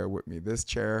took the chair with me. This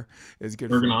chair is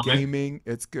good for gaming.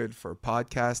 It's good for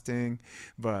podcasting.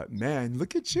 But man,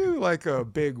 look at you, like a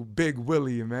big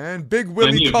Willie, man. Big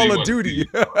Willie Call of Duty.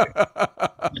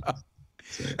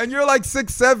 And you're like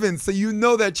 6'7", so you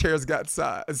know that chair's got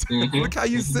size. Look how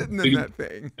you sitting in that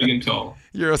thing. Big and tall.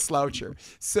 You're a sloucher.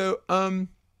 So, all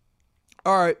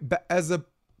right. But as a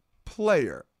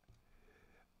player,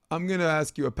 I'm gonna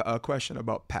ask you a question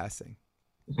about passing,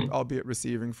 albeit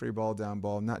receiving, free ball, down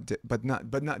ball, but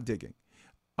not digging.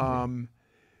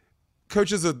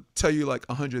 Coaches will tell you like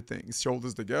 100 things,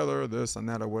 shoulders together, this and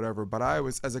that or whatever. But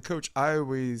as a coach, I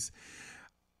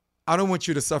don't want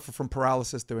you to suffer from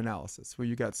paralysis through analysis, where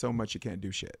you got so much you can't do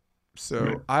shit.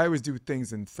 So I always do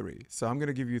things in 3. So I'm going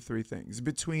to give you 3 things.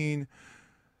 Between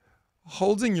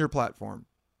holding your platform,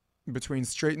 between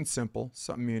straight and simple,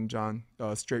 something me and John,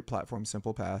 straight platform,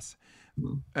 simple pass,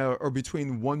 or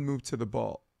between one move to the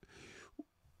ball.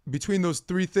 Between those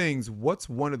 3 things, what's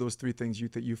one of those 3 things you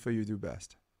feel you do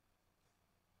best?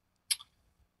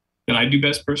 That I do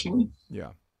best personally?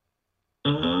 Yeah.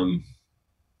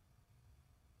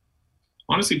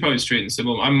 Honestly, probably straight and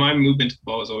simple. My movement to the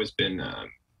ball has always been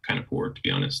kind of poor, to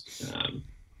be honest.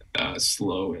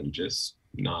 Slow and just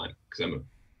not, because I'm a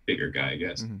bigger guy, I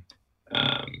guess.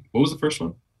 What was the first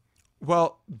one?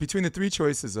 Well, between the three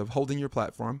choices of holding your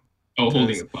platform. Oh,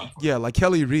 holding the platform. Yeah, like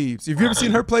Kelly Reeves. If you've ever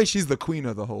seen her play, she's the queen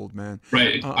of the hold, man.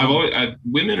 Right.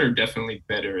 Women are definitely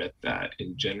better at that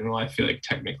in general. I feel like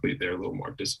technically they're a little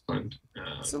more disciplined.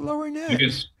 It's a lower net. I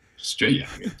guess straight, yeah,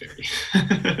 I mean, very.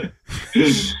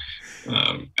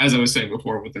 As I was saying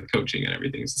before, with the coaching and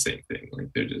everything, it's the same thing. Like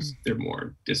they're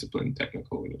more disciplined,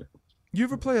 technical. You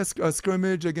ever play a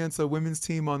scrimmage against a women's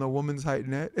team on a woman's height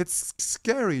net? It's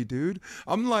scary, dude.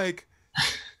 I'm like,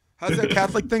 how's that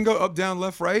Catholic thing go? Up, down,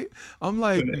 left, right? I'm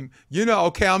like,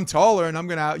 okay, I'm taller and I'm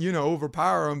gonna,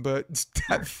 overpower them, but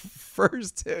that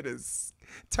first hit is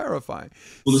terrifying.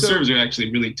 Well, the serves are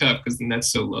actually really tough because the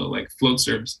net's so low. Like float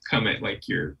serves come at like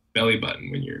your belly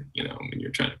button when you're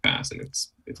trying to pass, and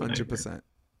it's 100%.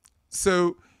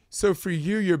 So for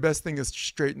you, your best thing is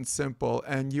straight and simple,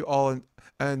 and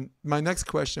my next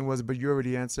question was, but you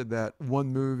already answered that.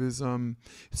 One move is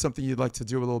something you'd like to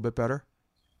do a little bit better.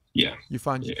 Yeah. Do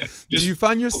you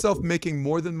find yourself making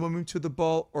more than one move to the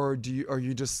ball, or are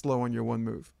you just slow on your one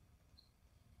move?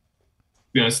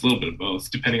 It's a little bit of both,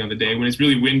 depending on the day. When it's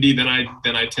really windy, then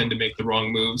I tend to make the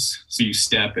wrong moves. So you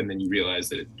step, and then you realize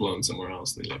that it's blown somewhere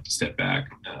else, and then you have to step back.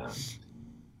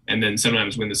 And then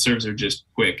sometimes when the serves are just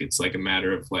quick, it's like a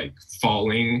matter of like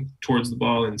falling towards the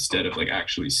ball instead of like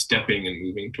actually stepping and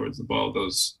moving towards the ball.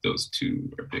 Those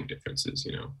two are big differences,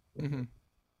 Mm-hmm.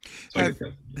 So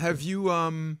have you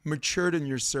matured in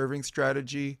your serving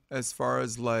strategy as far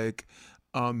as like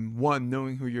one,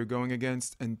 knowing who you're going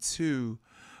against, and two,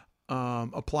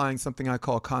 applying something I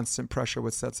call constant pressure,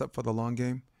 which sets up for the long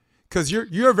game? Because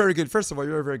you're a very good. First of all,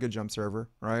 you're a very good jump server,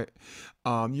 right?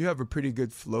 You have a pretty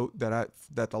good float that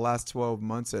the last 12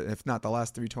 months, if not the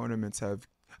last 3 tournaments,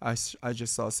 I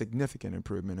just saw a significant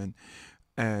improvement in,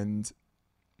 and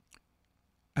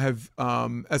have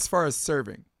as far as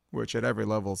serving, which at every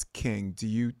level is king. Do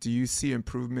you see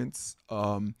improvements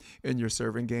in your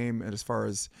serving game, and as far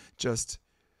as just,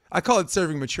 I call it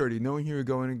serving maturity, knowing who you're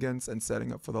going against and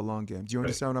setting up for the long game. Do you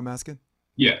understand what I'm asking?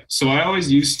 Yeah. So I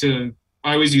always used to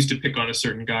pick on a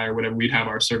certain guy or whatever. We'd have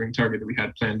our serving target that we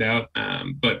had planned out.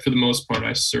 But for the most part,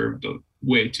 I served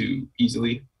way too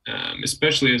easily,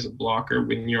 especially as a blocker.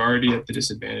 When you're already at the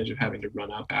disadvantage of having to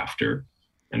run up after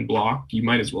and block, you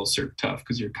might as well serve tough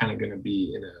because you're kind of going to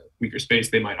be in a weaker space.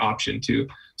 They might option to.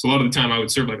 So a lot of the time I would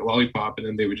serve like a lollipop, and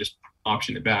then they would just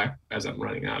option it back as I'm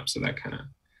running up. So that kind of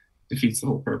defeats the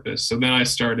whole purpose. So then I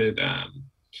started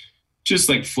just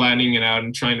like flattening it out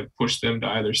and trying to push them to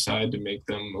either side to make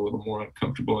them a little more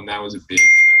uncomfortable. And that was a big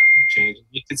change.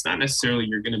 It's not necessarily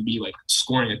you're going to be like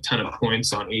scoring a ton of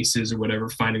points on aces or whatever,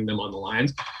 finding them on the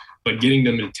lines, but getting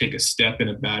them to take a step in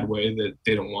a bad way that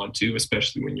they don't want to,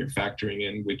 especially when you're factoring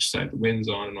in which side the wind's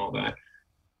on and all that.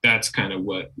 That's kind of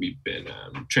what we've been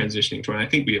transitioning to. And I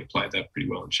think we applied that pretty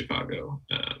well in Chicago.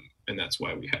 And that's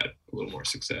why we had a little more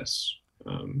success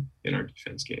in our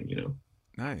defense game,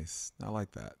 Nice. I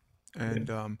like that. And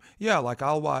like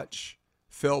I'll watch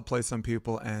Phil play some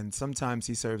people, and sometimes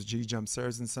he serves G-jump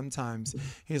serves, and sometimes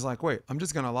he's like, wait, I'm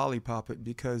just going to lollipop it,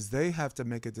 because they have to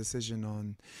make a decision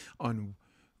on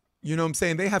you know what I'm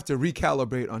saying? They have to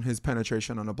recalibrate on his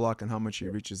penetration on a block and how much he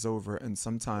reaches over, and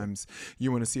sometimes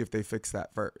you want to see if they fix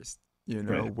that first,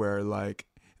 right. Where like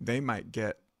they might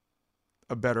get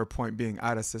a better point being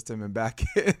out of system and back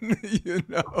in,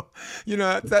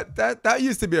 that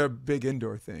used to be a big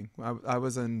indoor thing. I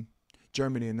was in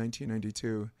Germany in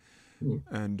 1992,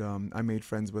 and I made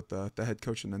friends with the head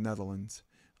coach in the Netherlands,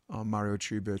 Mario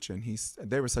Trubic, and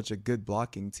they were such a good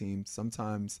blocking team.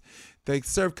 Sometimes they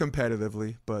served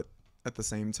competitively, but at the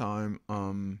same time,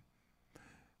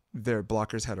 their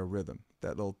blockers had a rhythm.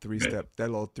 That little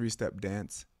three-step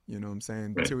dance. You know what I'm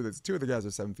saying? Right. Two of the guys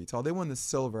are 7 feet tall. They won the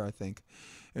silver, I think,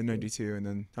 in '92, and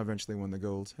then eventually won the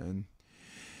gold. And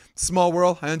small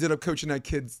world. I ended up coaching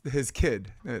his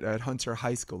kid at Hunter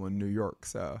High School in New York.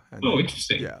 So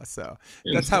interesting. Yeah, so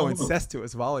that's how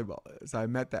incestuous volleyball is. I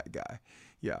met that guy.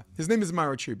 Yeah, his name is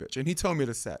Mario Trubic, and he told me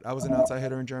to set. I was an outside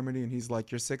hitter in Germany, and he's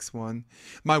like, "You're 6'1".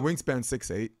 My wingspan's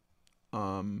 6'8",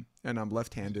 and I'm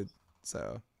left-handed,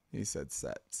 so he said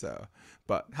set. So,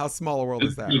 but how small a world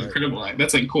is that? Incredible. Right?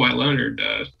 That's like Kawhi Leonard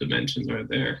dimensions right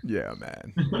there. Yeah,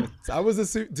 man. I was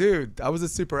a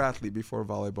super athlete before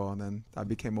volleyball, and then I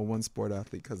became a one-sport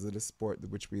athlete because of the sport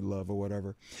which we love or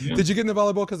whatever. Yeah. Did you get into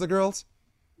volleyball because of girls?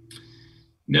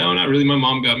 No, not really. My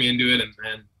mom got me into it, and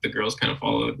then the girls kind of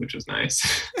followed, which was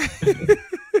nice.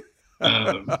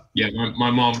 Yeah,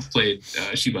 my mom played.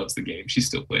 She loves the game. She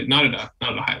still played, not at a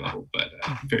high level, but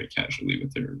very casually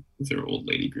with her old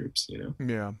lady groups.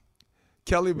 Yeah.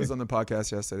 Kelly was on the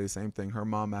podcast yesterday. Same thing. Her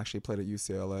mom actually played at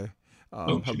UCLA.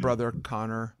 Her brother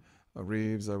Connor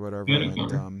Reeves or whatever,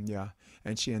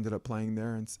 and she ended up playing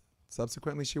there, and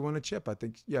subsequently she won a chip. I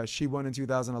think she won in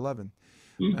 2011.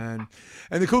 And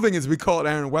the cool thing is we called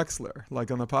Aaron Wexler, like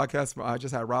on the podcast. I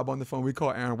just had Rob on the phone. We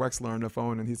called Aaron Wexler on the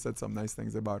phone, and he said some nice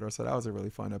things about her. So that was a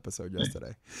really fun episode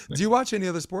yesterday. Do you watch any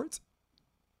other sports?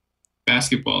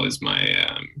 Basketball is my.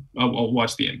 I'll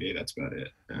watch the NBA. That's about it.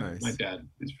 Nice. My dad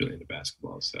is really into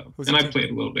basketball, so I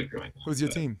played a little bit growing up. Who's your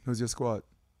team? Who's your squad?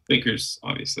 Lakers,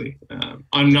 obviously.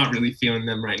 I'm not really feeling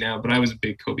them right now, but I was a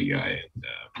big Kobe guy, and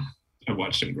I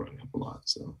watched him growing up a lot.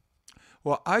 So.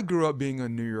 Well, I grew up being a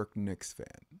New York Knicks fan.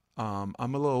 I'm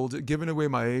a little older, giving away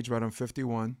my age, but I'm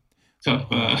 51. Tough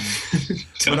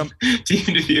team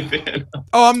to be a fan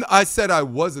of. I said I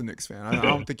was a Knicks fan. I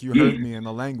don't think you heard me in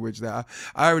the language that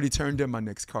I already turned in my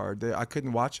Knicks card. I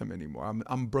couldn't watch them anymore.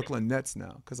 I'm Brooklyn Nets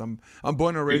now because I'm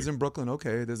born and raised in Brooklyn.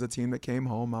 Okay, there's a team that came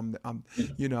home. I'm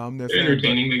their fan.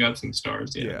 Entertaining. They got some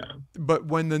stars. Yeah. But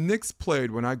when the Knicks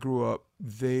played, when I grew up,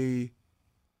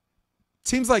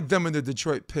 teams like them and the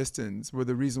Detroit Pistons were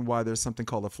the reason why there's something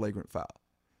called a flagrant foul.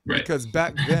 Right. Because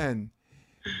back then,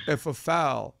 if a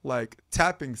foul, like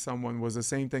tapping someone, was the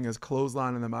same thing as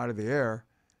clotheslining them out of the air,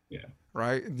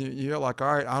 right? You're like,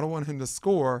 all right, I don't want him to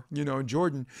score.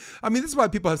 Jordan. I mean, this is why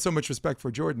people have so much respect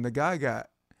for Jordan. The guy got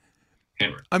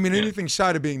hammered. I mean, anything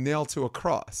shy of being nailed to a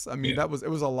cross. I mean, it was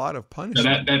a lot of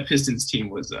punishment. That Pistons team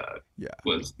was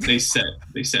they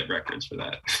set records for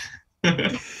that.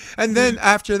 And then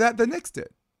after that, the Knicks did.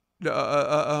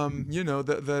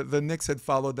 The Knicks had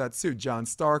followed that suit. John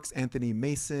Starks, Anthony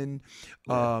Mason,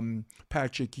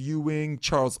 Patrick Ewing,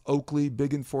 Charles Oakley,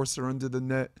 big enforcer under the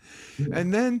net.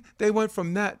 And then they went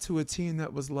from that to a team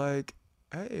that was like,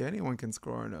 hey, anyone can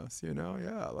score on us,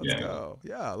 let's go.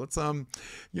 Yeah, let's,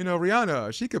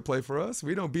 Rihanna, she could play for us.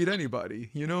 We don't beat anybody.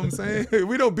 You know what I'm saying?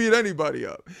 We don't beat anybody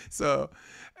up. So,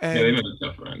 and they made a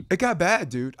tough run. It got bad,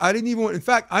 dude. I didn't even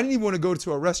want to go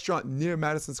to a restaurant near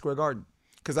Madison Square Garden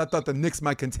because I thought the Knicks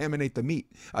might contaminate the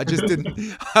meat. I just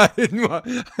didn't. I didn't want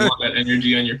that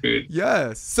energy on your food.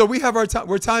 Yes. So we have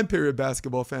we're time period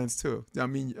basketball fans too. I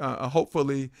mean,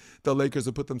 hopefully the Lakers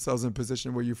will put themselves in a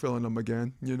position where you're feeling them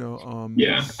again.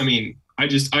 Yeah. I mean, I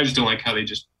just don't like how they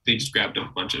just grabbed a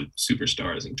bunch of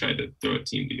superstars and tried to throw a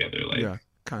team together. Like, yeah,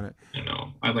 kind of.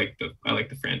 I like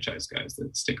the franchise guys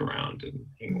that stick around and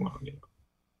hang along.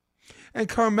 And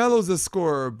Carmelo's a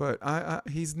scorer, but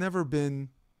he's never been.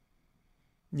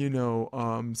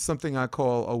 Something I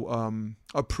call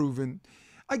a proven,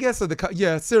 I guess,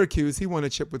 Syracuse. He won a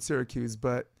chip with Syracuse,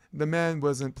 but the man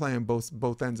wasn't playing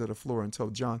both ends of the floor until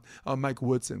Mike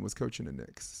Woodson was coaching the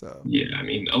Knicks. So yeah, I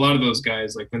mean, a lot of those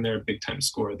guys, like when they're a big time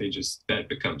scorer, that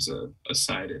becomes a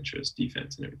side interest,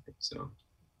 defense and everything. So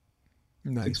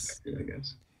nice, expected, I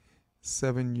guess.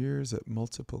 7 years at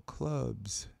multiple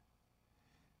clubs.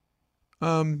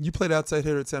 You played outside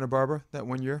here at Santa Barbara that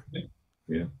 1 year.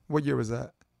 Yeah. What year was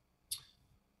that?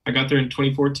 I got there in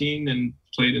 2014 and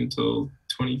played until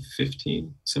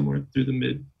 2015, somewhere through the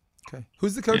mid. Okay.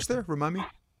 Who's the coach there? Remind me.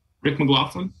 Rick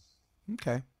McLaughlin.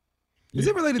 Okay. Is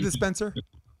it related to Spencer?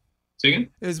 Say again?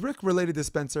 Is Rick related to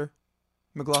Spencer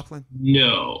McLaughlin?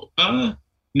 No.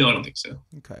 No, I don't think so.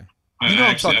 Okay. You know what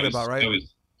I'm talking about, right? I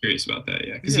was curious about that,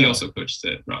 yeah. Because he also coached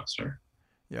at Rockstar.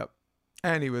 Yep.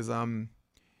 And he was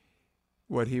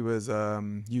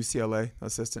UCLA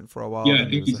assistant for a while. Yeah, I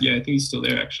think he's still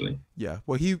there actually. Yeah,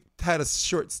 well, he had a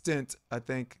short stint, I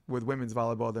think, with women's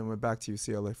volleyball, then went back to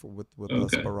UCLA with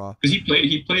Les Barra. Because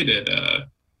he played at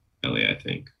LA, I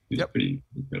think. He's a pretty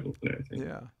incredible player, I think.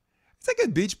 Yeah, he's a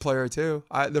good beach player too.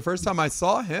 The first time I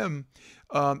saw him,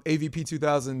 AVP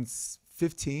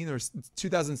 2015 or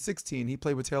 2016, he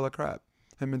played with Taylor Crabb.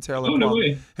 Him and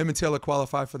Taylor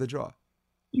qualified for the draw.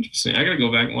 Interesting. I gotta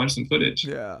go back and watch some footage.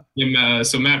 Yeah.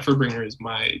 So Matt Furbringer is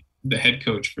the head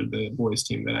coach for the boys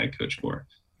team that I coach for.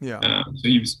 Yeah. So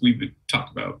we would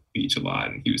talk about beach a lot,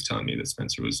 and he was telling me that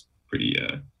Spencer was pretty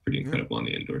incredible on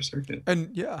the indoor circuit.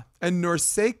 And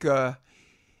Norseca,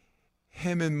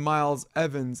 him and Miles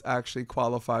Evans actually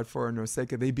qualified for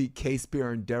Norseca. They beat Case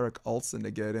Beer and Derek Olson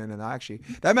to get in, and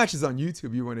that match is on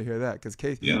YouTube. You want to hear that because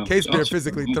Case Beer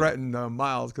physically threatened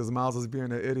Miles because Miles was being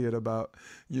an idiot about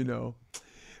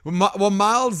Well,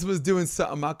 Miles was doing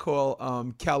something I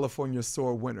call California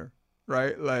sore winner,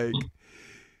 right? Like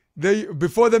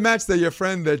before the match, they're your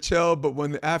friend, they're chill,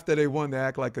 but after they won, they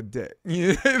act like a dick.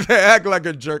 They act like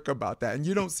a jerk about that, and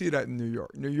you don't see that in New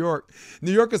York.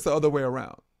 New York is the other way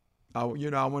around. I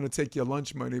want to take your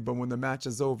lunch money, but when the match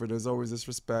is over, there's always this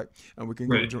respect, and we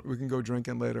can go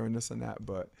drinking later and this and that.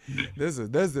 But there's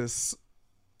this,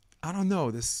 I don't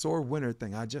know, this sore winner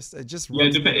thing. It just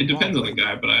rubs me it depends on the way.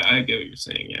 guy, but I get what you're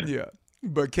saying. Yeah. Yeah.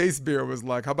 But Case Beer was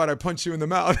like, "How about I punch you in the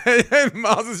mouth?" And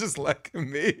Miles is just like,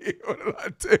 "Me? What did I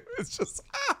do?" It's just,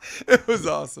 it was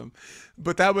awesome.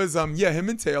 But that was him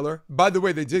and Taylor. By the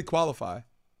way, they did qualify.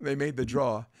 They made the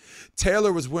draw.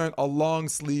 Taylor was wearing a long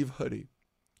sleeve hoodie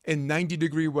in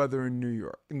 90-degree weather in New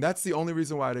York. And that's the only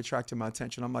reason why it attracted my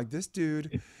attention. I'm like, this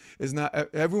dude is not,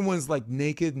 everyone's like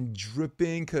naked and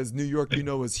dripping because New York,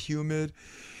 is humid.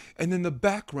 And in the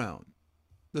background,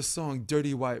 the song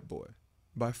Dirty White Boy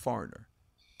by Foreigner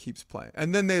keeps playing.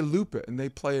 And then they loop it and they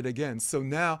play it again. So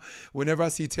now whenever I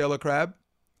see Taylor Crabb,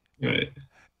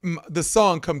 the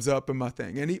song comes up in my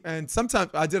thing. And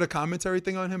sometimes I did a commentary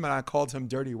thing on him and I called him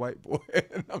Dirty White Boy.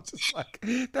 And I'm just like,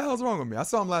 the hell's wrong with me? I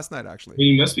saw him last night, actually.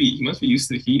 He must be used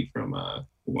to the heat from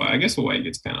Hawaii. I guess Hawaii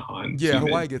gets kind of hot. Yeah,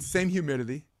 Hawaii gets same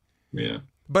humidity. Yeah.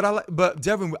 But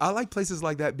Devin, I like places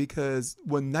like that because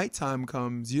when nighttime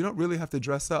comes, you don't really have to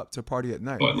dress up to party at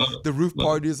night. Oh, I love it. The roof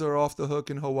parties are off the hook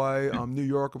in Hawaii. New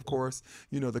York, of course.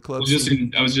 The clubs.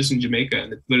 I was just in Jamaica,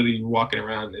 and it's literally walking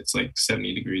around. It's like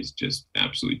 70 degrees, just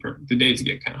absolutely perfect. The days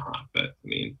get kind of hot, but I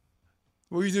mean,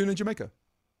 what were you doing in Jamaica?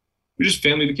 We're just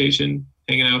family vacation,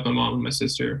 hanging out with my mom and my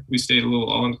sister. We stayed a little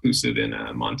all-inclusive in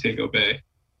Montego Bay.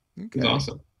 Okay. It was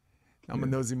awesome. I'm a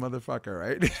nosy motherfucker,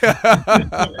 right?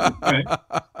 Right.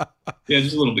 Yeah,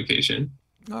 just a little vacation.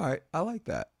 All right. I like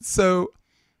that. So,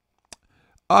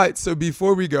 all right. So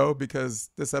before we go, because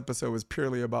this episode was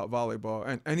purely about volleyball,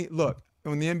 and look,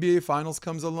 when the NBA Finals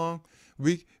comes along,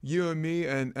 you and me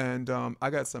and I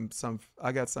got some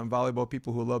volleyball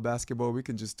people who love basketball. We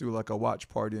can just do like a watch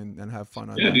party and have fun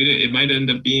on that. Yeah, dude, it might end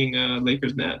up being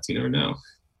Lakers Nets. You never know.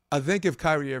 I think if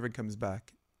Kyrie Irving comes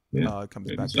back. Comes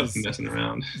back. Just messing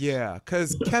around. Yeah,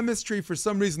 because chemistry, for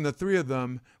some reason, the three of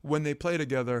them, when they play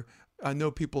together, I know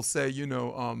people say,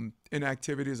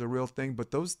 inactivity is a real thing,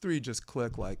 but those three just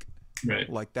click like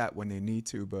that when they need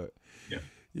to. But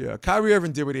yeah, Kyrie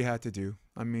Irving did what he had to do.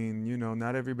 I mean,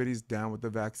 not everybody's down with the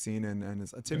vaccine, and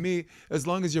to me, as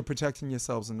long as you're protecting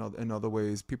yourselves in other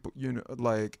ways, people,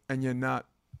 and you're not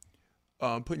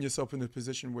putting yourself in a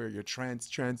position where you're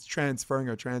transferring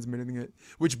or transmitting it,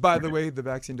 which, by the way, the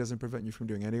vaccine doesn't prevent you from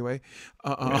doing anyway.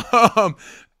 Got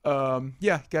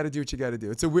to do what you got to do.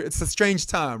 It's a strange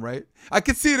time, right? I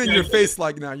could see it in your face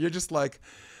like now. You're just like,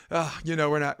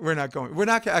 we're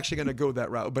not actually going to go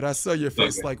that route. But I saw your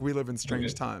face like we live in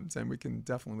strange times, and we can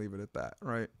definitely leave it at that,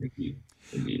 right?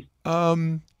 Indeed.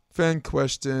 Fan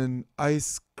question: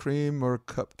 ice cream or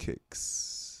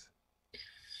cupcakes?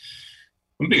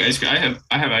 I'm a big ice cream.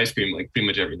 I have ice cream like pretty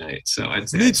much every night, so I'd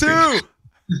say me too.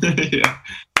 Yeah,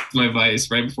 it's my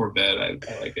vice. Right before bed, I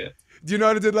like it. Do you know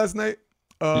what I did last night?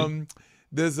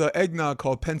 There's an eggnog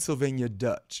called Pennsylvania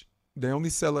Dutch. They only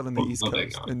sell it on the East Coast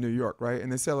eggnog. In New York, right?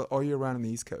 And they sell it all year round on the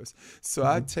East Coast. So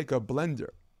I take a blender,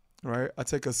 right? I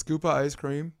take a scoop of ice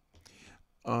cream,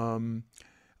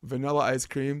 vanilla ice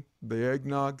cream, the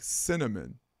eggnog,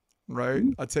 cinnamon. Right,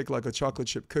 I take like a chocolate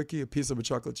chip cookie, a piece of a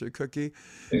chocolate chip cookie,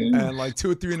 and like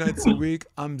 2 or 3 nights a week,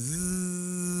 I'm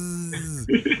zzz.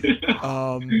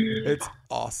 It's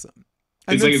awesome.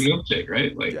 And it's like a milkshake,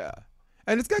 right? Like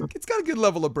and it's got a good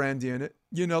level of brandy in it.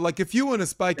 Like if you want to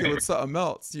spike it with something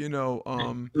else,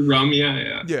 rum,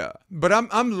 yeah. But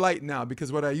I'm light now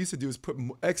because what I used to do is put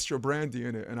extra brandy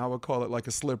in it, and I would call it like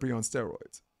a slippery on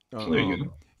steroids. There you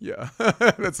go. Yeah,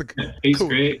 that's a tastes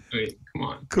great. Wait, come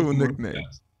on, cool nickname.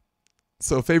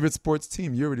 So favorite sports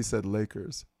team? You already said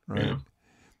Lakers, right? Yeah.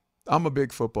 I'm a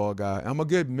big football guy. I'm a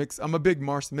big mixed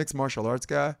martial arts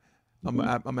guy. I'm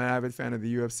an avid fan of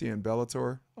the UFC and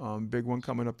Bellator. Big one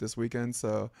coming up this weekend.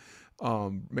 So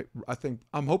I'm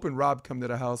hoping Rob come to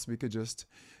the house. We could just,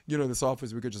 this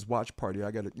office, we could just watch party. I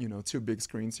got 2 big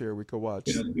screens here. We could watch.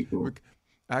 Yeah, that'd be cool.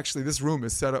 Actually, this room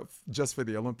is set up just for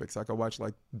the Olympics. I could watch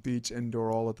like beach,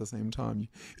 indoor, all at the same time.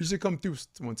 You should come through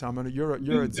one time. I know you're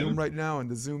at Zoom right now, and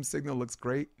the Zoom signal looks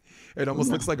great. It almost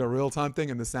looks like a real time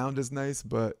thing, and the sound is nice.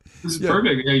 But this is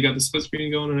perfect. Yeah, you got the split screen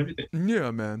going and everything.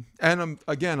 Yeah, man. And I'm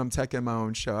teching my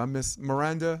own show. I miss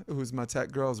Miranda, who's my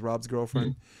tech girl, is Rob's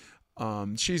girlfriend.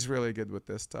 She's really good with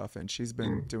this stuff, and she's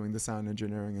been doing the sound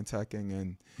engineering and teching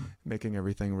and making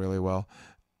everything really well.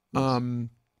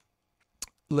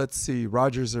 Let's see,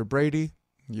 Rodgers or Brady?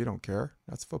 You don't care.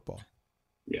 That's football.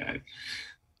 Yeah.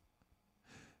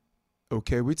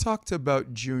 Okay, we talked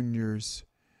about juniors.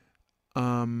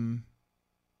 I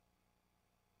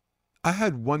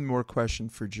had one more question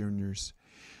for juniors.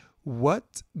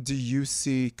 What do you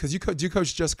see? Because do you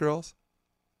coach just girls?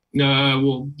 No,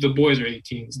 well, the boys are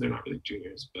 18s. They're not really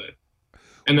juniors, but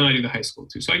and then I do the high school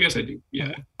too. So I guess I do.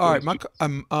 Yeah. All right.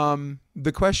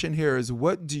 The question here is,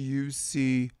 what do you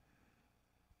see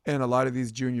in a lot of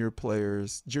these juniors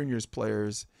players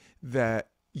that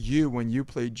when you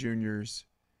play juniors,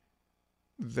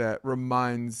 that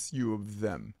reminds you of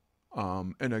them,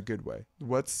 in a good way?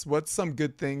 What's some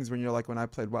good things when you're like, when I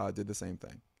played, wow, I did the same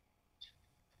thing?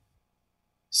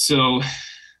 So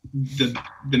the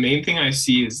main thing I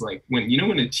see is like when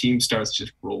a team starts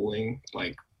just rolling,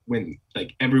 like when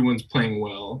like everyone's playing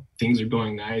well, things are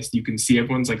going nice, you can see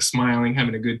everyone's like smiling,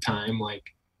 having a good time, like,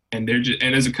 and they're just,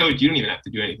 and as a coach, you don't even have to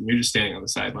do anything. You're just standing on the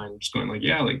sideline, just going like,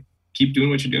 yeah, like keep doing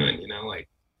what you're doing, like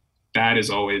that is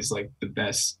always like the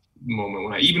best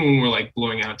moment even when we're like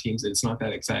blowing out teams that it's not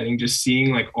that exciting, just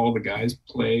seeing like all the guys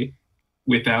play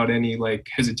without any like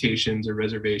hesitations or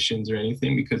reservations or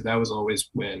anything, because that was always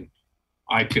when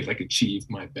I could like achieve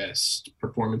my best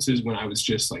performances, when I was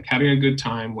just like having a good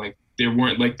time. Like there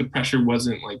weren't like the pressure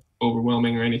wasn't like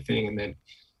overwhelming or anything. And then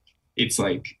it's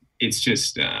like, it's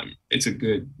just, it's a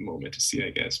good moment to see, I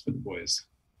guess, for the boys,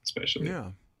 especially.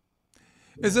 Yeah.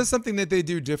 Is there something that they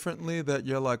do differently that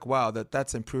you're like, wow,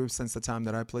 that's improved since the time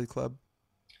that I played club?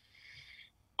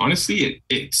 Honestly,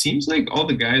 it seems like all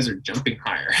the guys are jumping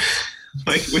higher.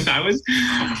 Like when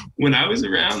I was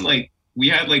around, like we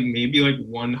had like maybe like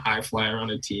one high flyer on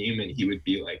a team and he would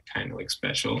be like kind of like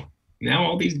special. Now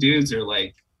all these dudes are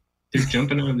like, they're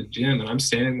jumping out of the gym and I'm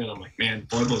standing there and I'm like, man,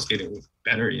 volleyball's getting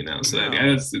better, So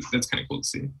that's kind of cool to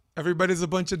see. Everybody's a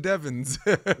bunch of Devons.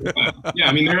 Yeah,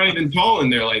 I mean, they're not even tall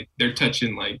and they're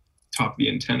touching like top of the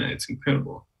antenna. It's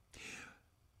incredible.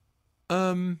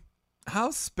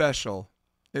 How special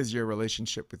is your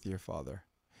relationship with your father?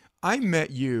 I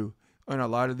met you on a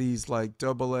lot of these like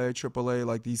AA, AAA,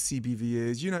 like these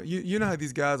CBVAs. You know how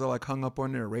these guys are like hung up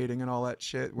on their rating and all that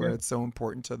shit, where it's so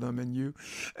important to them. And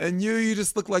you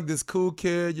just look like this cool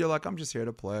kid. You're like, I'm just here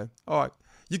to play. All right,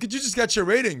 you just got your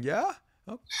rating, yeah?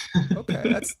 Oh, okay,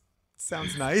 that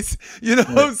sounds nice. You know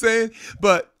what I'm saying?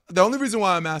 But the only reason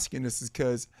why I'm asking this is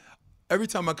because every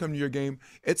time I come to your game,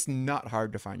 it's not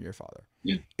hard to find your father.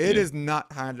 Yeah. It is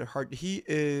not hard. He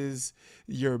is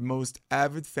your most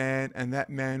avid fan, and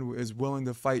that man is willing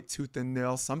to fight tooth and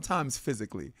nail, sometimes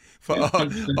physically,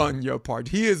 on your part.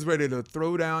 He is ready to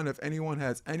throw down if anyone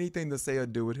has anything to say or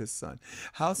do with his son.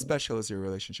 How special is your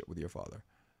relationship with your father?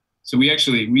 So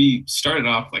we started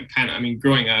off like kind of, I mean,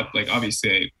 growing up, like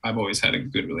obviously I've always had a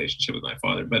good relationship with my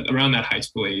father, but around that high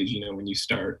school age, when you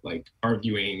start like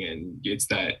arguing and it's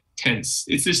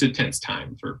just a tense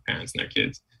time for parents and their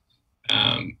kids.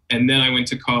 And then I went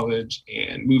to college,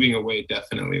 and moving away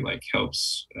definitely like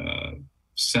helps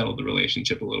settle the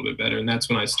relationship a little bit better. And that's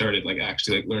when I started like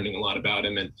actually like learning a lot about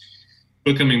him and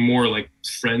becoming more like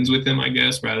friends with him, I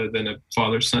guess, rather than a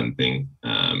father-son thing.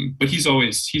 But he's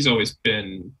always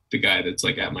been the guy that's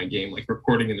like at my game, like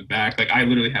recording in the back. Like I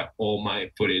literally have all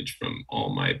my footage from all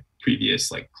my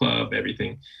previous like club,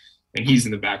 everything. And he's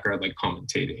in the background, like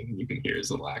commentating. You can hear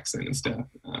his little accent and stuff.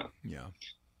 Yeah.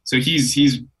 So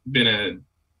he's been a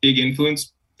big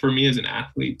influence for me as an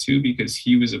athlete too, because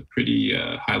he was a pretty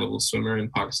high level swimmer in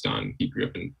Pakistan. He grew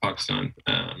up in Pakistan.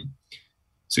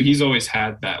 So he's always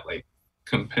had that like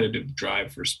competitive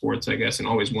drive for sports, I guess, and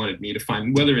always wanted me to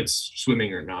find, whether it's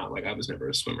swimming or not, like I was never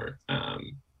a swimmer.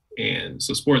 And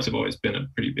so sports have always been a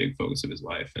pretty big focus of his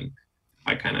life. And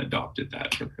I kind of adopted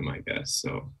that from him, I guess.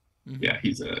 So yeah,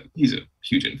 he's a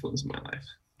huge influence in my life.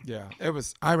 Yeah,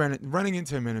 I running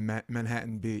into him in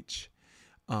Manhattan Beach.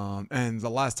 And the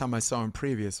last time I saw him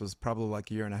previous was probably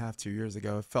like a year and a half, 2 years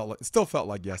ago. It still felt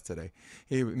like yesterday.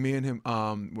 Me and him,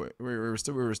 we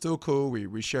were still cool.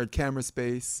 We shared camera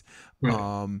space.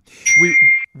 Right.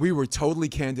 We were totally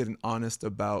candid and honest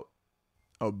about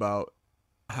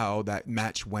how that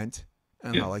match went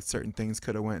and how like certain things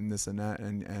could have went and this and that.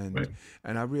 And Right.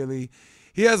 and I really,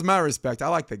 he has my respect. I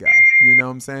like the guy. You know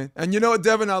what I'm saying? And you know what,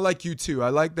 Devon, I like you too. I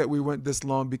like that we went this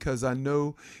long because I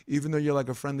know, even though you're like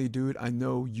a friendly dude, I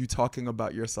know you talking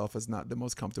about yourself is not the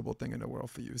most comfortable thing in the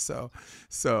world for you. So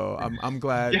I'm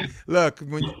glad. Yeah.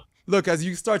 Look, as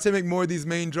you start to make more of these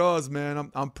main draws,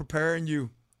 man, I'm preparing you.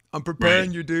 I'm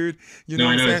preparing you, dude. You know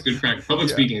I what know I'm it's good practice. Public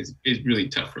speaking is really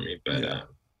tough for me, but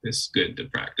it's good to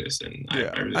practice, and I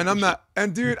really and I'm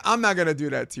not gonna do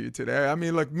that to you today. I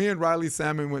mean, look, me and Riley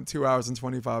Salmon went 2 hours and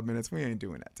 25 minutes. We ain't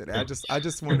doing that today. I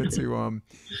just wanted to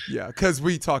because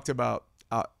we talked about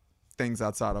things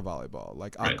outside of volleyball,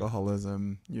 like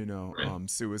alcoholism,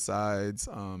 suicides,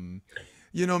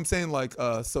 you know what I'm saying, like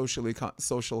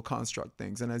social construct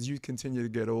things. And as you continue to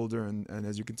get older and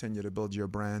as you continue to build your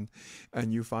brand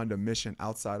and you find a mission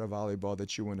outside of volleyball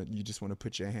that you just want to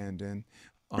put your hand in,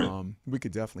 We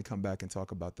could definitely come back and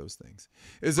talk about those things.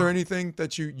 Is there anything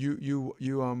that you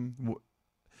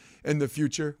in the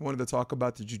future wanted to talk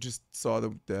about that you just saw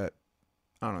that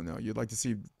I don't know, you'd like to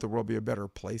see the world be a better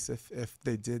place if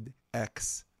they did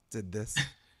this?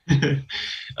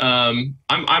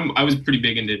 I was pretty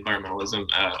big into environmentalism.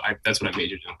 That's what I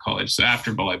majored in college. So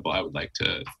after volleyball, I would like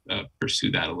to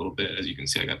pursue that a little bit. As you can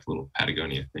see, I got the little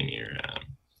Patagonia thing here.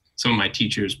 Some of my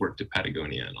teachers worked at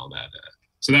Patagonia and all that.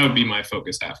 So that would be my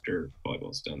focus after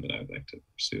volleyball's done that I would like to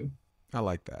pursue. I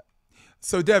like that.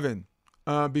 So Devon,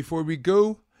 before we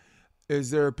go, is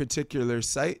there a particular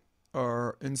site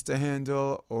or Insta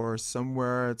handle or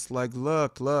somewhere it's like,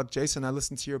 look, Jason, I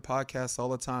listen to your podcast all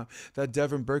the time. That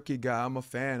Devon Burki guy, I'm a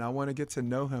fan. I want to get to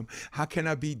know him. How can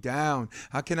I be down?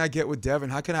 How can I get with Devon?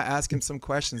 How can I ask him some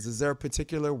questions? Is there a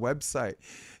particular website?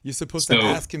 You're supposed to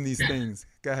ask him these things.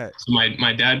 Go ahead. So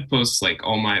my dad posts like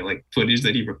all my like footage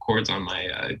that he records on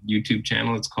my YouTube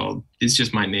channel. It's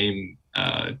just my name,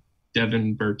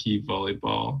 Devon Burki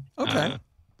Volleyball. Okay.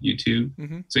 YouTube.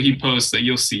 Mm-hmm. So he posts that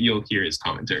you'll hear his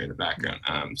commentary in the background.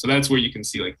 So that's where you can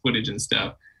see like footage and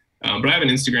stuff. But I have an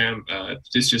Instagram.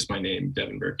 It's just my name,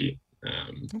 Devon Burki.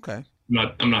 Okay.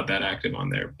 I'm not that active on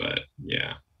there, but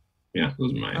yeah,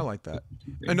 those are mine. I like that.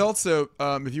 And also,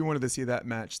 if you wanted to see that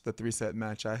match, the 3-set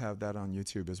match, I have that on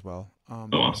YouTube as well.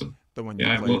 Awesome. The one you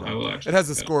played. I will actually. It has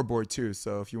a scoreboard too,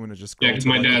 so if you want to just scroll. Yeah, because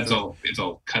my dad's it's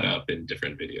all cut up in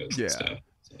different videos and stuff.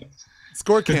 So.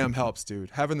 Score cam helps, dude.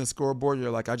 Having the scoreboard,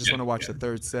 you're like, I just want to watch the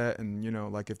 3rd set,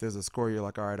 and like if there's a score, you're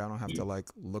like, all right, I don't have to like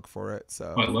look for it.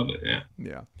 So I love it.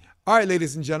 Yeah. All right,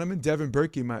 ladies and gentlemen, Devon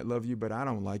Burki might love you, but I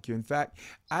don't like you. In fact,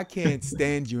 I can't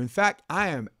stand you. In fact, I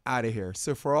am out of here.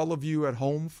 So for all of you at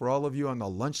home, for all of you on the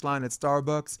lunch line at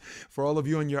Starbucks, for all of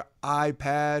you on your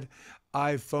iPad,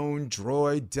 iPhone,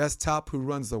 Droid, desktop, who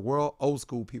runs the world, old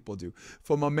school people do.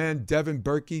 For my man Devon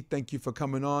Burki, thank you for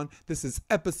coming on. This is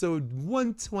episode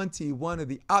 121 of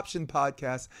the Option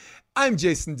Podcast. I'm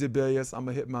Jason DeBillius. I'm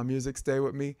going to hit my music. Stay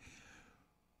with me.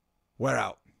 We're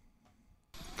out.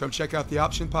 Come check out the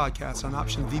Option Podcast on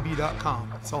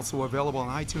optionvb.com. It's also available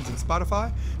on iTunes and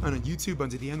Spotify and on YouTube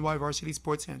under the NY Varsity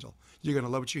Sports handle. You're going to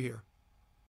love what you hear.